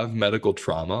 When you have medical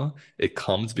trauma, it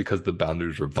comes because the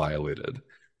boundaries were violated.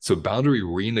 So boundary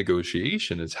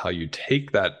renegotiation is how you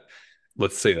take that,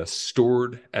 let's say, a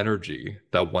stored energy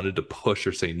that wanted to push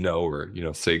or say no, or,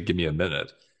 say, give me a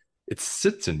minute. It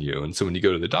sits in you. And so when you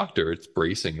go to the doctor, it's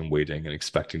bracing and waiting and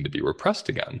expecting to be repressed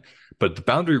again. But the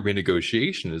boundary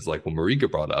renegotiation is like what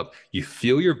Marika brought up. You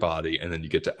feel your body, and then you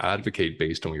get to advocate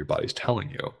based on what your body's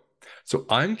telling you. So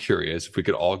I'm curious if we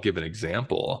could all give an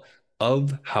example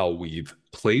of how we've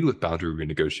played with boundary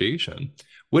renegotiation,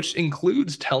 which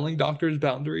includes telling doctors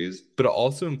boundaries, but it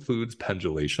also includes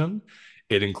pendulation.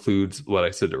 It includes what I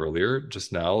said earlier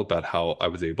just now about how I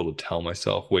was able to tell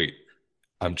myself, wait,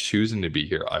 I'm choosing to be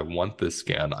here. I want this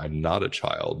scan. I'm not a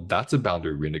child. That's a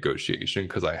boundary renegotiation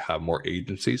because I have more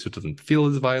agency, so it doesn't feel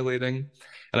as violating.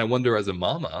 And I wonder, as a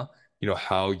mama,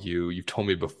 how you've told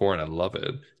me before, and I love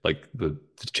it, like the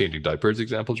changing diapers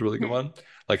example is a really good one.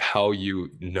 Like how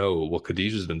well,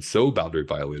 Khadijah's been so boundary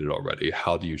violated already.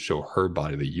 How do you show her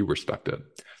body that you respect it?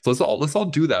 So let's all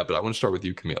do that. But I want to start with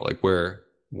you, Camille. Like where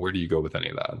do you go with any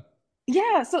of that?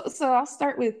 Yeah, so I'll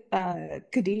start with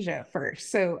Khadijah first.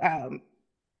 So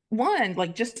one,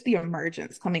 like just the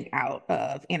emergence coming out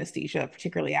of anesthesia,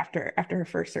 particularly after her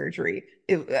first surgery,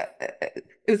 it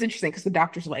was interesting because the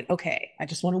doctors were like, "Okay, I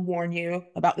just want to warn you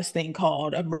about this thing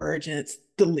called emergence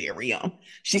delirium.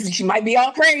 She might be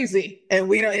all crazy, and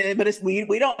we don't, but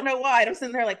we don't know why." And I'm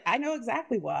sitting there like, I know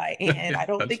exactly why, and I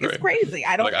don't That's think right. it's crazy.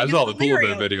 I don't Like, I think saw it's the polar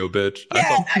bear delirium. video, bitch.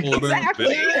 Yeah, I saw the polar bear exactly.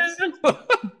 video.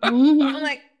 I'm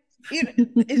like, you know,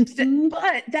 it's just,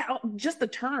 but that just the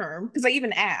term, because I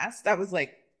even asked, I was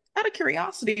like, out of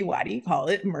curiosity, why do you call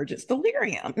it emergence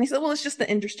delirium? And he said, well, it's just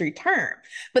the industry term.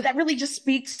 But that really just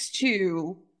speaks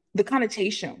to the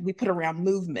connotation we put around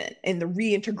movement and the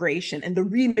reintegration and the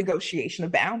renegotiation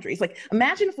of boundaries. Like,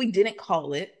 imagine if we didn't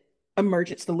call it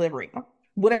emergence delirium.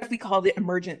 What if we called it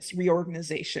emergence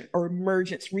reorganization or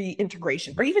emergence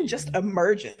reintegration or even just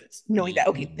emergence, knowing that,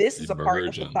 okay, this is a part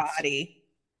of the body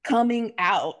coming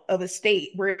out of a state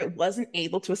where it wasn't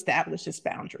able to establish its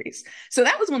boundaries. So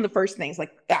that was one of the first things,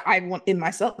 like, I want in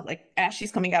myself, like, as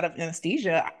she's coming out of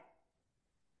anesthesia,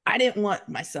 I didn't want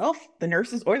myself, the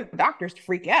nurses, or the doctors to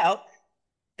freak out.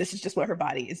 This is just what her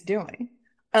body is doing.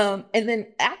 And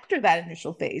then after that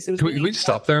initial phase, it was. Can we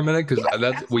stop there a minute? Because that's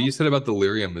absolutely. what you said about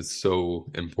delirium is so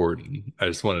important. I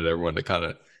just wanted everyone to kind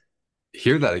of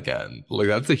hear that again. Like,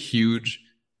 that's a huge,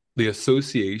 the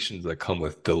associations that come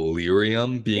with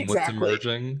delirium being what's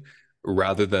emerging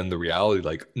rather than the reality.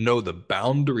 Like, no, the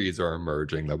boundaries are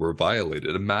emerging that were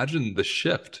violated. Imagine the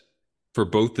shift for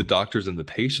both the doctors and the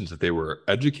patients if they were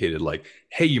educated, like,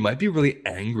 hey, you might be really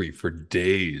angry for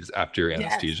days after your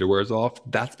anesthesia wears off.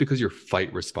 That's because your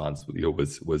fight response,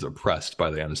 was oppressed by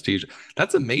the anesthesia.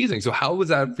 That's amazing. So how was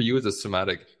that for you as a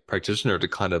somatic practitioner to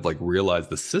kind of like realize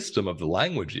the system of the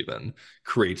language even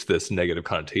creates this negative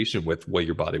connotation with what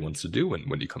your body wants to do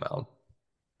when you come out?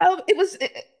 It was,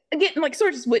 again, like, sort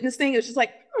of just witnessing. It was just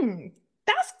like,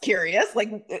 that's curious.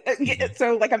 Like,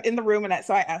 so like I'm in the room, and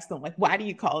so I asked them, like, why do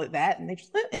you call it that? And they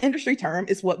just, the industry term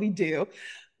is what we do.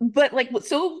 But like,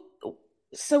 so,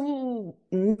 or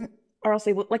I'll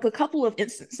say, like, a couple of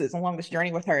instances along this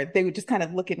journey with her, they would just kind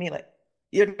of look at me like,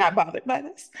 you're not bothered by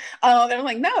this. And I'm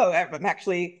like, no, I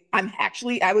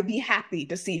would be happy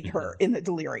to see her in the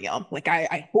delirium. Like,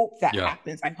 I hope that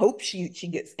happens. I hope she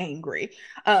gets angry.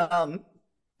 And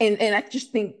I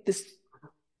just think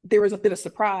there was a bit of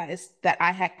surprise that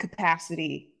I had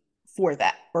capacity for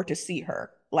that, or to see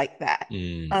her like that.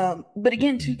 But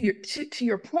again, to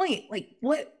your point, like,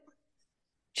 what,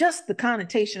 just the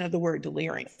connotation of the word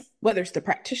delirium, whether it's the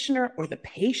practitioner or the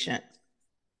patient,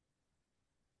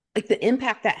 like the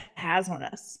impact that has on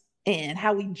us and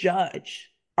how we judge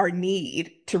our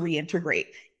need to reintegrate.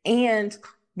 And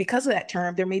because of that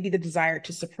term, there may be the desire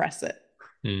to suppress it.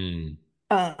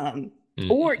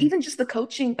 Or even just the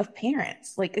coaching of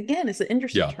parents. Like, again, it's an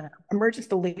industry term, emergence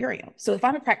delirium. So if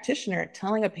I'm a practitioner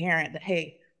telling a parent that,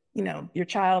 hey, your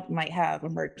child might have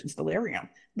emergence delirium,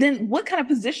 then what kind of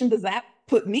position does that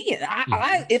put me in?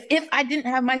 If I didn't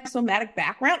have my somatic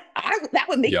background, that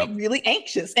would make me really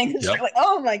anxious and like,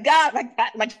 oh my God,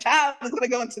 my child is going to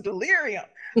go into delirium.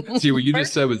 See, what you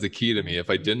just said was the key to me. If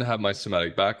I didn't have my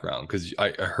somatic background, because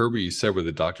I heard what you said where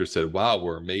the doctor said, wow,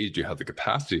 we're amazed you have the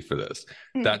capacity for this.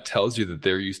 That tells you that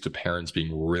they're used to parents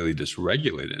being really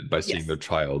dysregulated by seeing their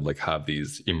child like have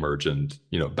these emergent,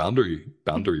 boundary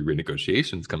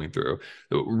renegotiations coming through.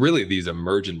 Really, these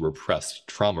emergent repressed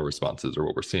trauma responses are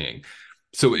what we're seeing.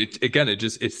 So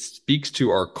it speaks to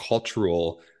our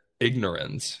cultural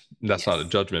ignorance. That's not a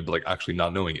judgment, but like actually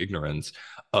not knowing, ignorance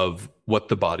of what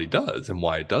the body does and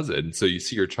why it does it. And so you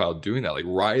see your child doing that, like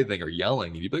writhing or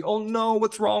yelling, and you'd be like, oh no,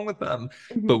 what's wrong with them?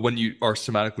 But when you are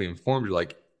somatically informed, you're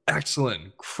like,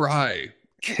 excellent, cry,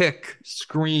 kick,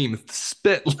 scream,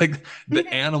 spit. Like, the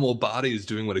animal body is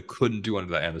doing what it couldn't do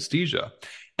under the anesthesia.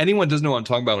 Anyone doesn't know what I'm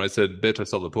talking about when I said, bitch, I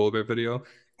saw the polar bear video,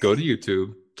 go to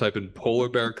YouTube, type in polar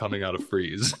bear coming out of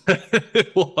freeze.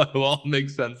 It will all make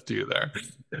sense to you there.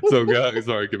 So guys,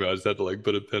 sorry, Kim, I just had to like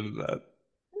put a pin in that.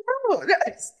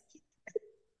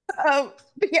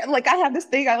 But yeah, like, I have this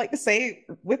thing I like to say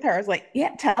with her. It's like,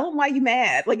 yeah, tell them why you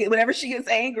mad. Like, whenever she gets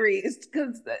angry, it's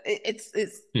because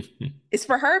it's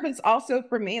for her, but it's also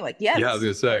for me. Like, I was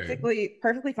gonna say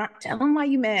perfectly fine. Tell them why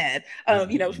you mad.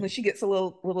 When she gets a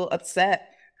little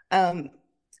upset. And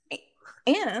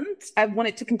I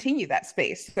wanted to continue that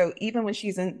space. So even when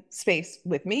she's in space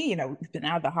with me, we've been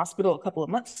out of the hospital a couple of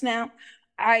months now,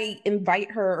 I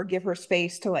invite her or give her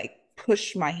space to like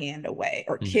push my hand away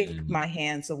or kick my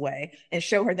hands away and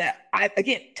show her that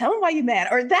tell them why you're mad,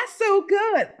 or that's so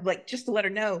good. Like, just to let her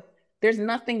know there's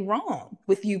nothing wrong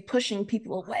with you pushing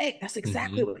people away. That's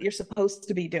exactly what you're supposed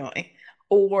to be doing.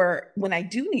 Or when I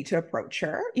do need to approach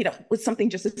her, with something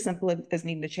just as simple as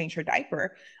needing to change her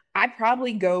diaper, I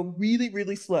probably go really,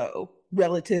 really slow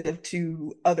relative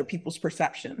to other people's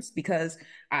perceptions, because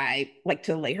I like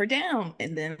to lay her down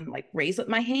and then like raise up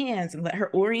my hands and let her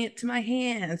orient to my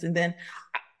hands. And then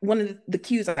one of the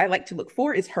cues I like to look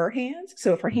for is her hands.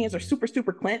 So if her hands are super,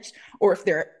 super clenched, or if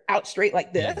they're out straight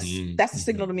like this, that's a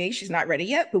signal to me she's not ready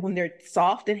yet. But when they're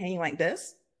soft and hanging like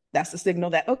this, that's the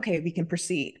signal that, okay, we can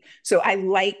proceed. So I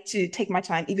like to take my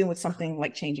time, even with something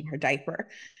like changing her diaper.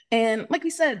 And like we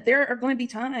said, there are going to be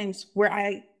times where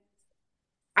I,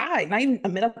 not even a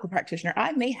medical practitioner,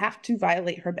 I may have to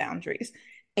violate her boundaries.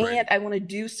 And I want to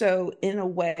do so in a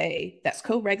way that's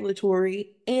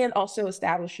co-regulatory and also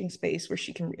establishing space where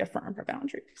she can reaffirm her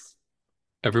boundaries.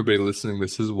 Everybody listening,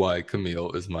 this is why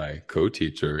Camille is my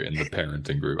co-teacher in the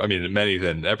parenting group. I mean,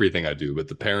 in everything I do, but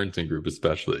the parenting group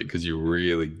especially, because you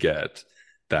really get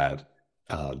that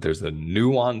there's a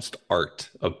nuanced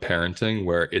art of parenting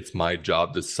where it's my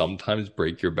job to sometimes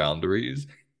break your boundaries,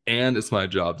 and it's my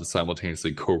job to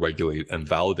simultaneously co-regulate and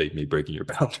validate me breaking your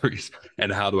boundaries.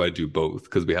 And how do I do both?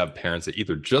 Because we have parents that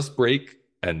either just break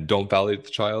and don't validate the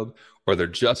child, or they're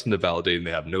just into validating and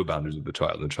they have no boundaries with the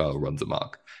child, and the child runs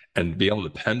amok. And being able to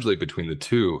pendulate between the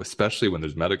two, especially when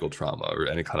there's medical trauma or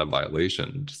any kind of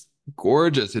violation, just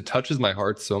gorgeous. It touches my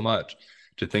heart so much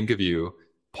to think of you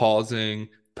pausing,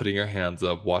 putting your hands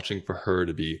up, watching for her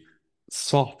to be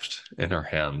soft in her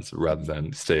hands rather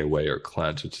than stay away or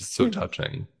clench. It's just so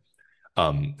touching.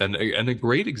 And a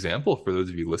great example for those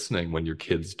of you listening, when your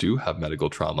kids do have medical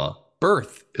trauma,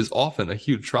 birth is often a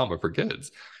huge trauma for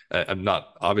kids. I'm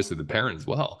not obviously the parent as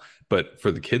well, but for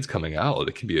the kids coming out,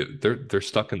 it can be they're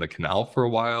stuck in the canal for a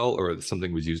while, or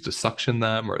something was used to suction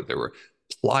them, or there were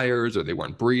pliers, or they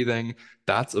weren't breathing.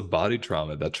 That's a body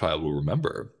trauma that child will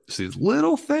remember. So these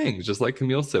little things, just like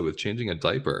Camille said, with changing a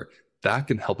diaper, that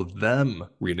can help them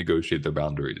renegotiate their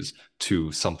boundaries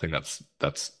to something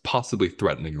that's possibly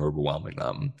threatening or overwhelming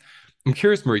them. I'm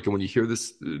curious, Marika, when you hear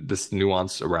this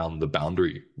nuance around the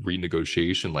boundary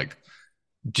renegotiation, like,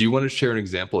 do you want to share an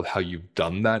example of how you've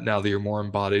done that now that you're more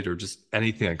embodied, or just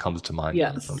anything that comes to mind?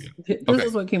 Yes, this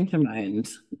is what came to mind.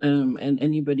 And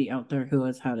anybody out there who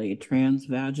has had a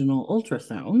transvaginal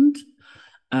ultrasound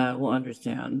will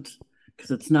understand,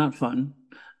 because it's not fun.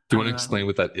 Do you want to explain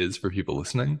what that is for people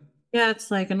listening? Yeah,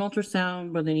 it's like an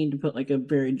ultrasound, but they need to put like a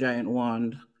very giant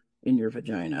wand in your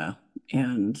vagina,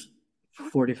 and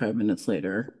 45 minutes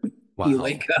later, you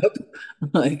wake up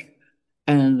like.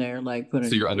 And they're like putting.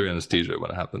 So you're under anesthesia when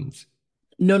it happens?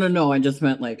 No. I just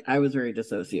meant like I was very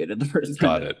dissociated the first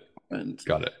time.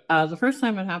 Got it. The first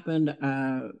time it happened,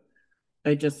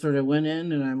 I just sort of went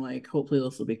in and I'm like, hopefully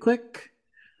this will be quick.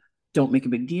 Don't make a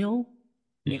big deal.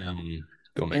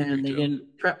 Don't make and they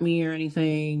didn't prep me or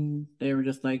anything. They were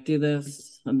just like, do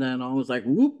this. And then I was like,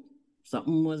 whoop,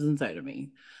 something was inside of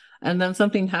me. And then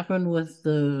something happened with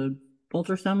the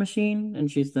ultrasound machine. And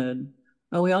she said,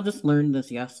 oh, we all just learned this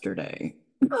yesterday.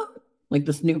 Like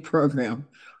this new program.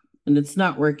 And it's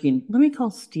not working. Let me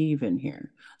call Steve in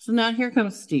here. So now here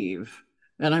comes Steve.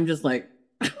 And I'm just like,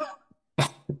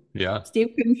 yeah.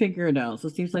 Steve couldn't figure it out. So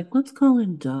Steve's like, let's call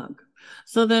in Doug.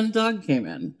 So then Doug came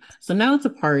in. So now it's a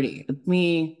party. It's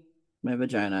me, my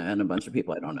vagina, and a bunch of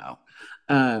people I don't know.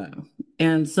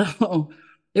 And so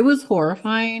it was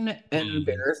horrifying and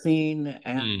embarrassing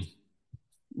and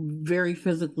very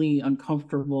physically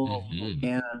uncomfortable.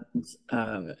 And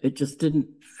it just didn't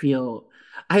feel.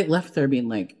 I left there being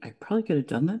like, I probably could have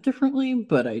done that differently,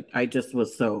 but I just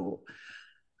was so.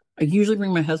 I usually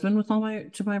bring my husband with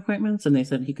to my appointments, and they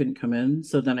said he couldn't come in.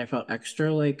 So then I felt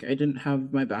extra like I didn't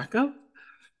have my backup.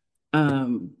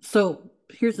 So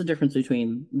here's the difference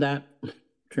between that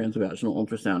transvaginal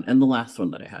ultrasound and the last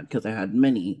one that I had, because I had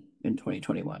many in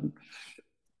 2021.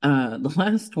 The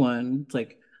last one, it's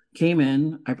like, came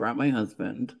in, I brought my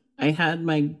husband. I had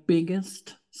my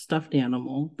biggest stuffed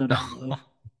animal that I love,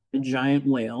 a giant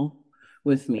whale,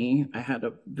 with me. I had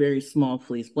a very small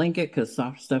fleece blanket because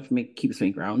soft stuff keeps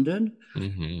me grounded.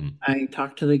 I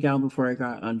talked to the gal before I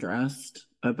got undressed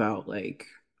about like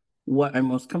what I'm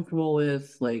most comfortable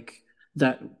with, like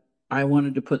that I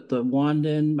wanted to put the wand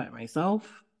in by myself,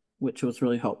 which was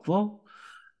really helpful.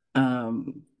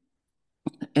 And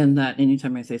that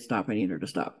anytime I say stop, I need her to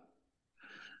stop.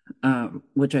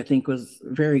 Which I think was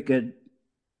very good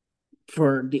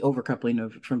for the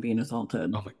overcoupling from being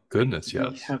assaulted. Oh my goodness,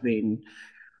 yes.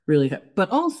 But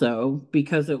also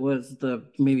because it was the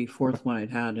maybe fourth one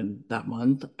I'd had in that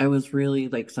month, I was really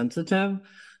like sensitive.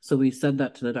 So we said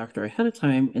that to the doctor ahead of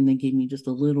time, and they gave me just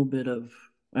a little bit of,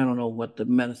 I don't know what the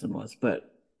medicine was,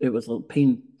 but it was a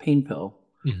pain pill,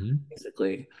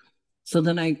 basically. So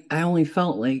then I only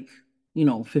felt like,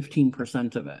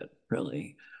 15% of it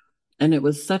really. And it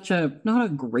was such a, not a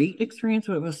great experience,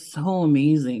 but it was so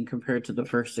amazing compared to the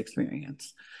first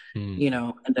experience, and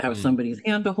to have Mm. somebody's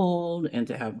hand to hold and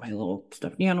to have my little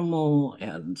stuffed animal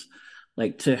and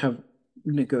like to have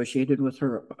negotiated with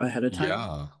her ahead of time.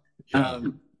 Yeah. Yeah.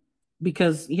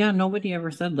 Because nobody ever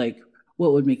said like,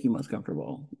 what would make you most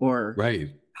comfortable? Or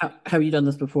Right. have you done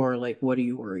this before? Like, what are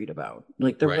you worried about?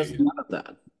 Like, there was Right. none of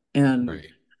that. And Right.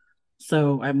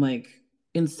 so I'm like,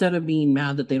 instead of being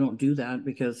mad that they don't do that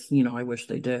because, I wish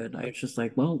they did, I was just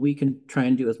like, well, we can try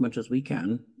and do as much as we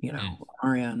can, on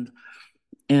our end.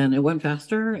 And it went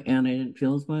faster and I didn't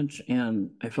feel as much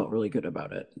and I felt really good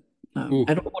about it. I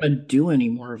don't want to do any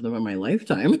more of them in my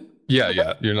lifetime. Yeah,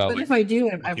 yeah. You're not But like if I do,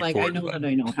 I'm like, I forward to know that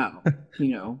them. I know how,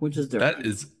 which is different. That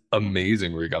is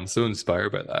amazing, Rick. I'm so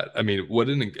inspired by that. I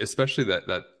mean, especially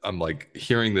that I'm like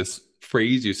hearing this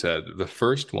phrase you said, the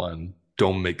first one,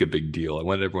 don't make a big deal. I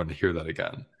want everyone to hear that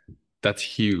again. That's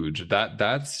huge.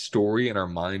 That story in our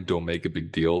mind, don't make a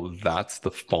big deal. That's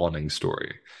the fawning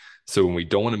story. So when we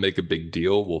don't want to make a big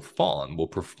deal, we'll fawn. We'll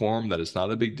perform that it's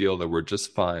not a big deal, that we're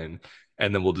just fine.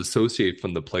 And then we'll dissociate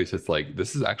from the place that's like,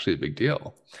 this is actually a big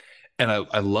deal. And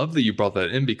I love that you brought that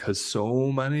in because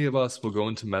so many of us will go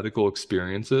into medical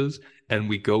experiences and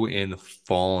we go in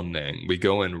fawning. We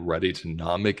go in ready to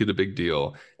not make it a big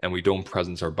deal and we don't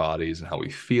presence our bodies and how we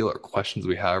feel or questions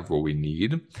we have what we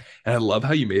need. And I love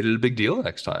how you made it a big deal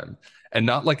next time. And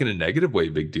not like in a negative way,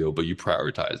 big deal, but you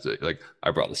prioritized it. Like,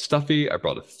 I brought a stuffy, I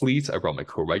brought a fleece, I brought my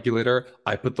co-regulator,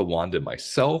 I put the wand in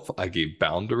myself, I gave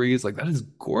boundaries. Like, that is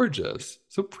gorgeous.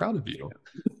 So proud of you.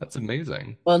 That's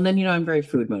amazing. Well, and then, I'm very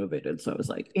food motivated. So I was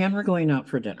like, and we're going out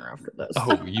for dinner after this.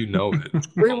 Oh, you know it.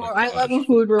 I love a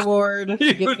food reward.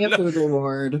 Give me a food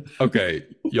reward. Okay.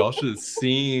 Y'all should have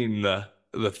seen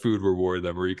the food reward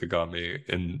that Marika got me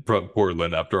in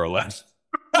Portland after our last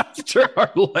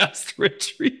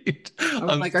retreat. I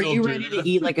was like, are you ready to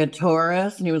eat like a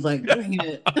tourist? And he was like, bring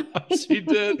it. She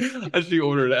did. And she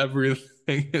ordered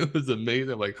everything. It was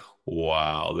amazing. I'm like,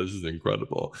 wow, this is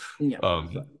incredible. Yeah.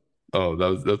 Oh,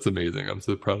 that's amazing. I'm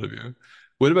so proud of you.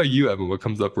 What about you, Evan? What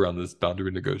comes up around this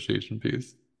boundary negotiation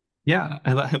piece? Yeah,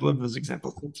 I love those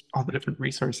examples. It's all the different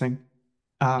resourcing.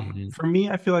 For me,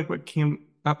 I feel like what came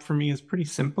up for me is pretty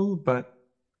simple, but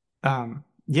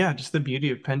just the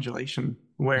beauty of pendulation,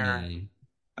 where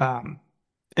and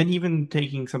even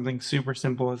taking something super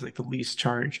simple as like the least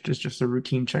charged is just a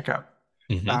routine checkup.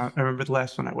 I remember the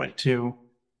last one I went to,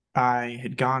 I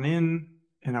had gone in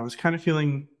and I was kind of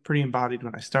feeling pretty embodied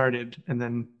when I started, and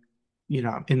then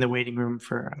in the waiting room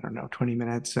for, I don't know, 20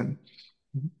 minutes, and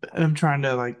I'm trying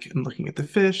to I'm looking at the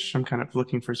fish, I'm kind of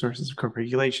looking for sources of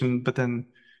co-regulation, but then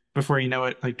before you know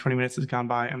it, like 20 minutes has gone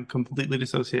by, I'm completely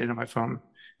dissociated on my phone,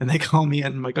 and they call me in.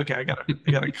 I'm like, okay, I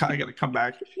gotta come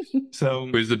back. So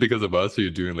wait, is it because of us? Are you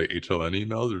doing like HLN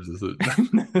emails, or is this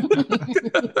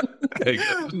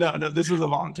No, this was a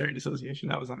voluntary dissociation.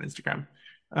 That was on Instagram.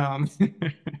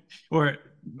 Or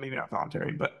maybe not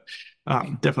voluntary, but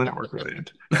definitely not work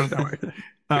related. Put it that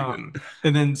way.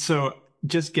 And then so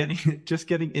just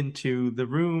getting into the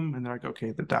room, and they're like,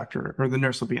 okay, the doctor or the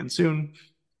nurse will be in soon,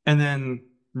 and then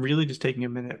really just taking a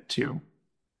minute to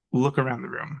look around the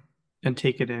room and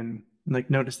take it in, like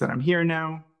notice that I'm here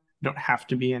now. I don't have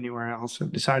to be anywhere else.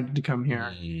 I've decided to come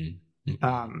here.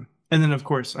 And then of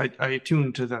course I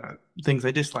attune to the things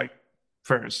I dislike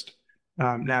first.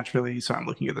 Naturally, so I'm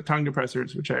looking at the tongue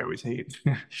depressors, which I always hate.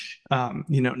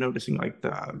 Noticing like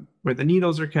where the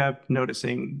needles are kept,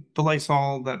 noticing the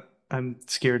Lysol that I'm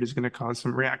scared is going to cause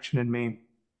some reaction in me.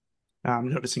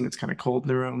 Noticing it's kind of cold in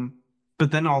the room,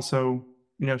 but then also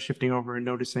shifting over and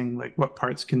noticing like what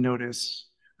parts can notice,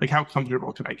 like how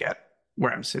comfortable can I get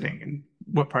where I'm sitting, and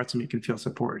what parts of me can feel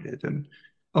supported, and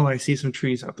oh, I see some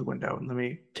trees out the window, and let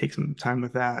me take some time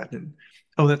with that, and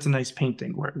oh, that's a nice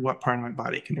painting. What part of my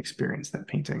body can experience that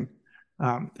painting?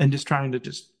 And just trying to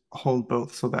just hold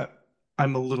both so that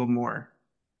I'm a little more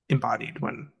embodied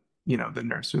when, the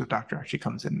nurse or the doctor actually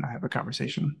comes in and I have a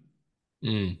conversation.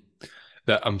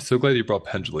 I'm so glad you brought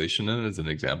pendulation in as an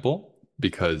example,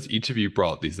 because each of you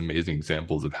brought these amazing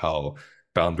examples of how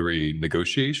boundary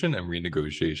negotiation and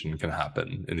renegotiation can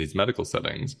happen in these medical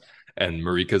settings. And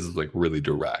Marika's is like really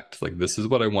direct. Like, this is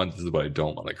what I want, this is what I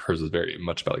don't want. Like, hers is very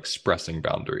much about expressing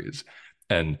boundaries.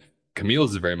 And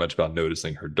Camille's is very much about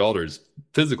noticing her daughter's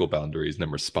physical boundaries and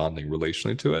then responding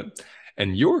relationally to it.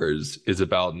 And yours is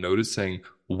about noticing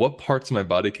what parts of my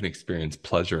body can experience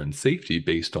pleasure and safety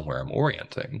based on where I'm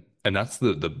orienting. And that's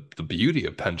the beauty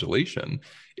of pendulation,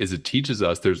 is it teaches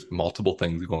us there's multiple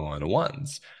things going on at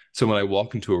once. So when I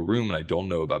walk into a room and I don't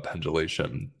know about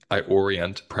pendulation, I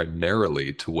orient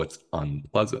primarily to what's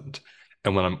unpleasant.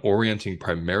 And when I'm orienting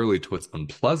primarily to what's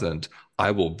unpleasant,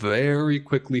 I will very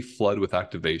quickly flood with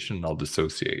activation and I'll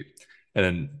dissociate. And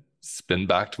then spin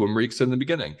back to what Marique said in the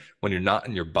beginning. When you're not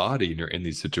in your body and you're in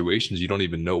these situations, you don't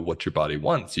even know what your body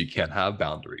wants. You can't have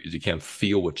boundaries. You can't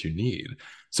feel what you need.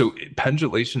 So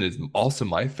pendulation is also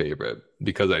my favorite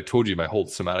because I told you my whole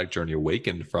somatic journey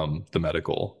awakened from the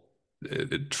medical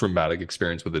traumatic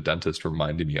experience with a dentist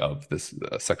reminding me of this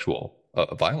sexual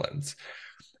violence.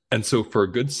 And so for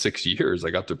a good 6 years, I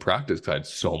got to practice because I had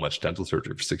so much dental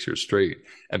surgery for 6 years straight.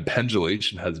 And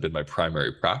pendulation has been my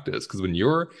primary practice because when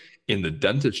you're in the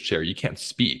dentist chair, you can't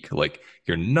speak. Like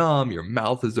you're numb, your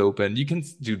mouth is open. You can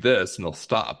do this and it'll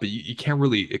stop, but you can't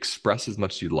really express as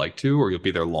much as you'd like to, or you'll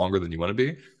be there longer than you want to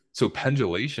be. So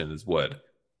pendulation is what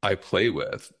I play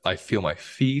with. I feel my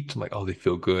feet. I'm like, oh, they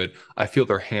feel good. I feel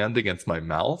their hand against my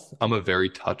mouth. I'm a very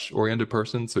touch-oriented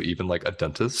person. So even like a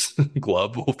dentist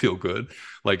glove will feel good.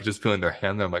 Like just feeling their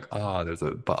hand there, I'm like, there's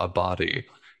a body.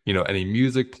 Any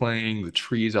music playing, the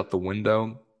trees out the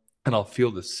window, and I'll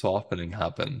feel this softening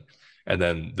happen. And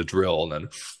then the drill, and then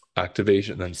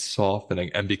activation, and then softening.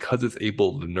 And because it's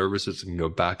able, the nervous system can go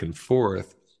back and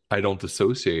forth, I don't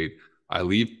dissociate. I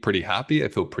leave pretty happy. I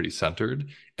feel pretty centered,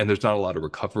 and there's not a lot of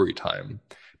recovery time.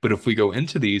 But if we go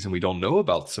into these and we don't know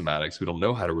about somatics, we don't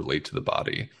know how to relate to the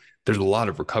body, there's a lot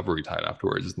of recovery time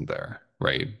afterwards, isn't there?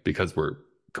 Right? Because we're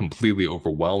completely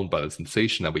overwhelmed by the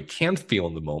sensation that we can't feel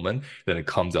in the moment, then it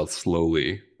comes out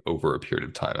slowly over a period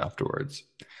of time afterwards.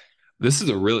 This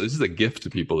is a gift to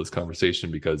people, this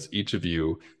conversation, because each of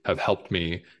you have helped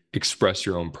me express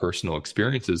your own personal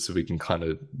experiences so we can kind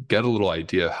of get a little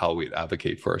idea of how we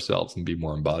advocate for ourselves and be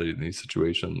more embodied in these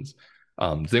situations.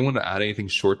 Does anyone want to add anything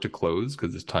short to close?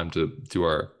 Because it's time to do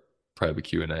our private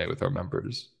Q&A with our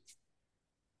members.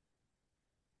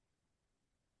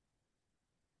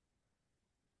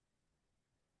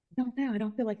 No, I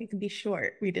don't feel like it can be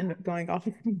short. We'd end up going off.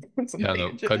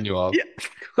 Cutting you off. Yeah.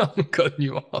 I'm cutting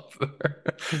you off there.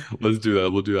 Let's do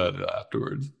that. We'll do that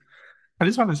afterwards. I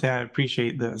just want to say I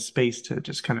appreciate the space to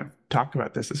just kind of talk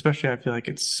about this, especially I feel like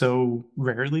it's so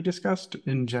rarely discussed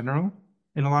in general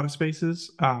in a lot of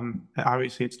spaces.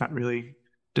 Obviously, it's not really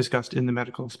discussed in the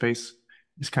medical space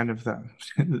is kind of the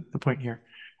point here.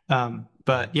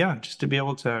 But yeah, just to be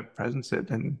able to presence it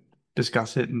and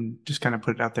discuss it and just kind of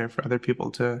put it out there for other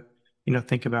people to,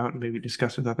 think about and maybe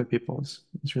discuss with other people is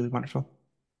really wonderful.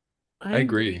 I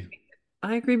agree.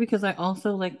 I agree because I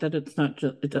also like that it's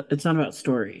not about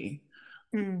story.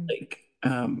 Like,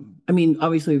 I mean,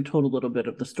 obviously we've told a little bit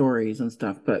of the stories and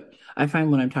stuff, but I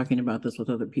find when I'm talking about this with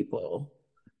other people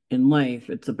in life,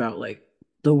 it's about like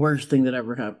the worst thing that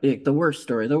ever happened, like the worst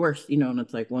story, and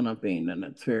it's like one-upping,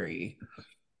 and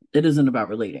it isn't about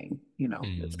relating,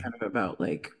 it's kind of about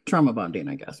like trauma bonding,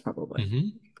 I guess, probably.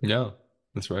 Mm-hmm. Yeah,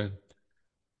 that's right.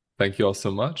 Thank you all so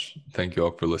much. Thank you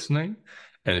all for listening.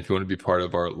 And if you want to be part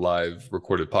of our live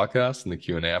recorded podcast and the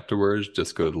Q&A afterwards,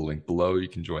 just go to the link below. You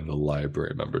can join the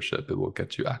library membership. It will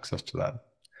get you access to that.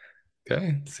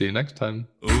 Okay, see you next time.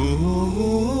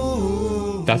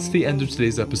 That's the end of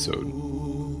today's episode.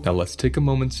 Now let's take a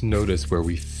moment to notice where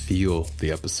we feel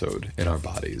the episode in our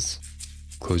bodies.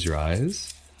 Close your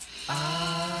eyes.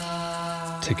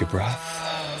 Take a breath.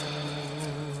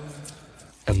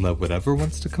 And let whatever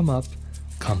wants to come up,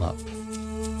 come up.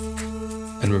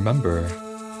 And remember,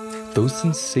 those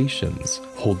sensations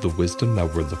hold the wisdom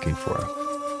that we're looking for.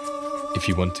 If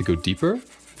you want to go deeper,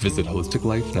 visit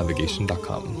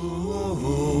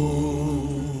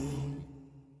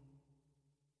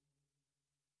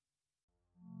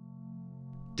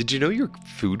holisticlifenavigation.com. Did you know your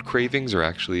food cravings are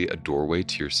actually a doorway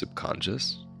to your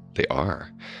subconscious? They are.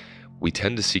 We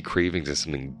tend to see cravings as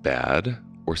something bad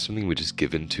or something we just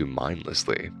give into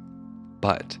mindlessly.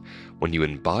 But when you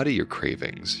embody your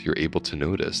cravings, you're able to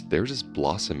notice they're just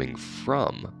blossoming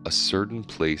from a certain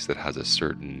place that has a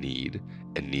certain need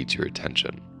and needs your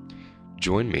attention.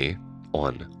 Join me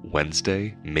on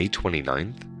Wednesday, May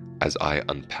 29th, as I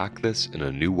unpack this in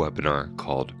a new webinar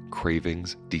called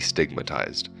Cravings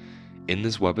Destigmatized. In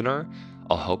this webinar,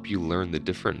 I'll help you learn the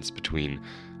difference between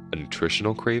a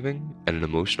nutritional craving and an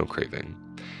emotional craving,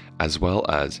 as well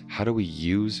as how do we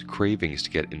use cravings to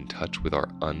get in touch with our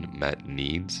unmet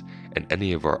needs and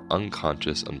any of our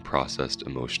unconscious, unprocessed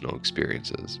emotional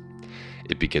experiences.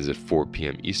 It begins at 4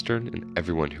 p.m. Eastern, and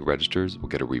everyone who registers will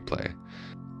get a replay.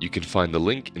 You can find the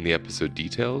link in the episode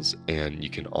details, and you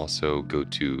can also go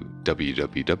to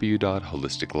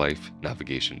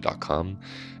www.holisticlifenavigation.com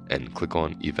and click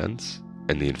on events,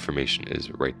 and the information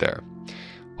is right there.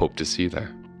 Hope to see you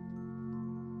there.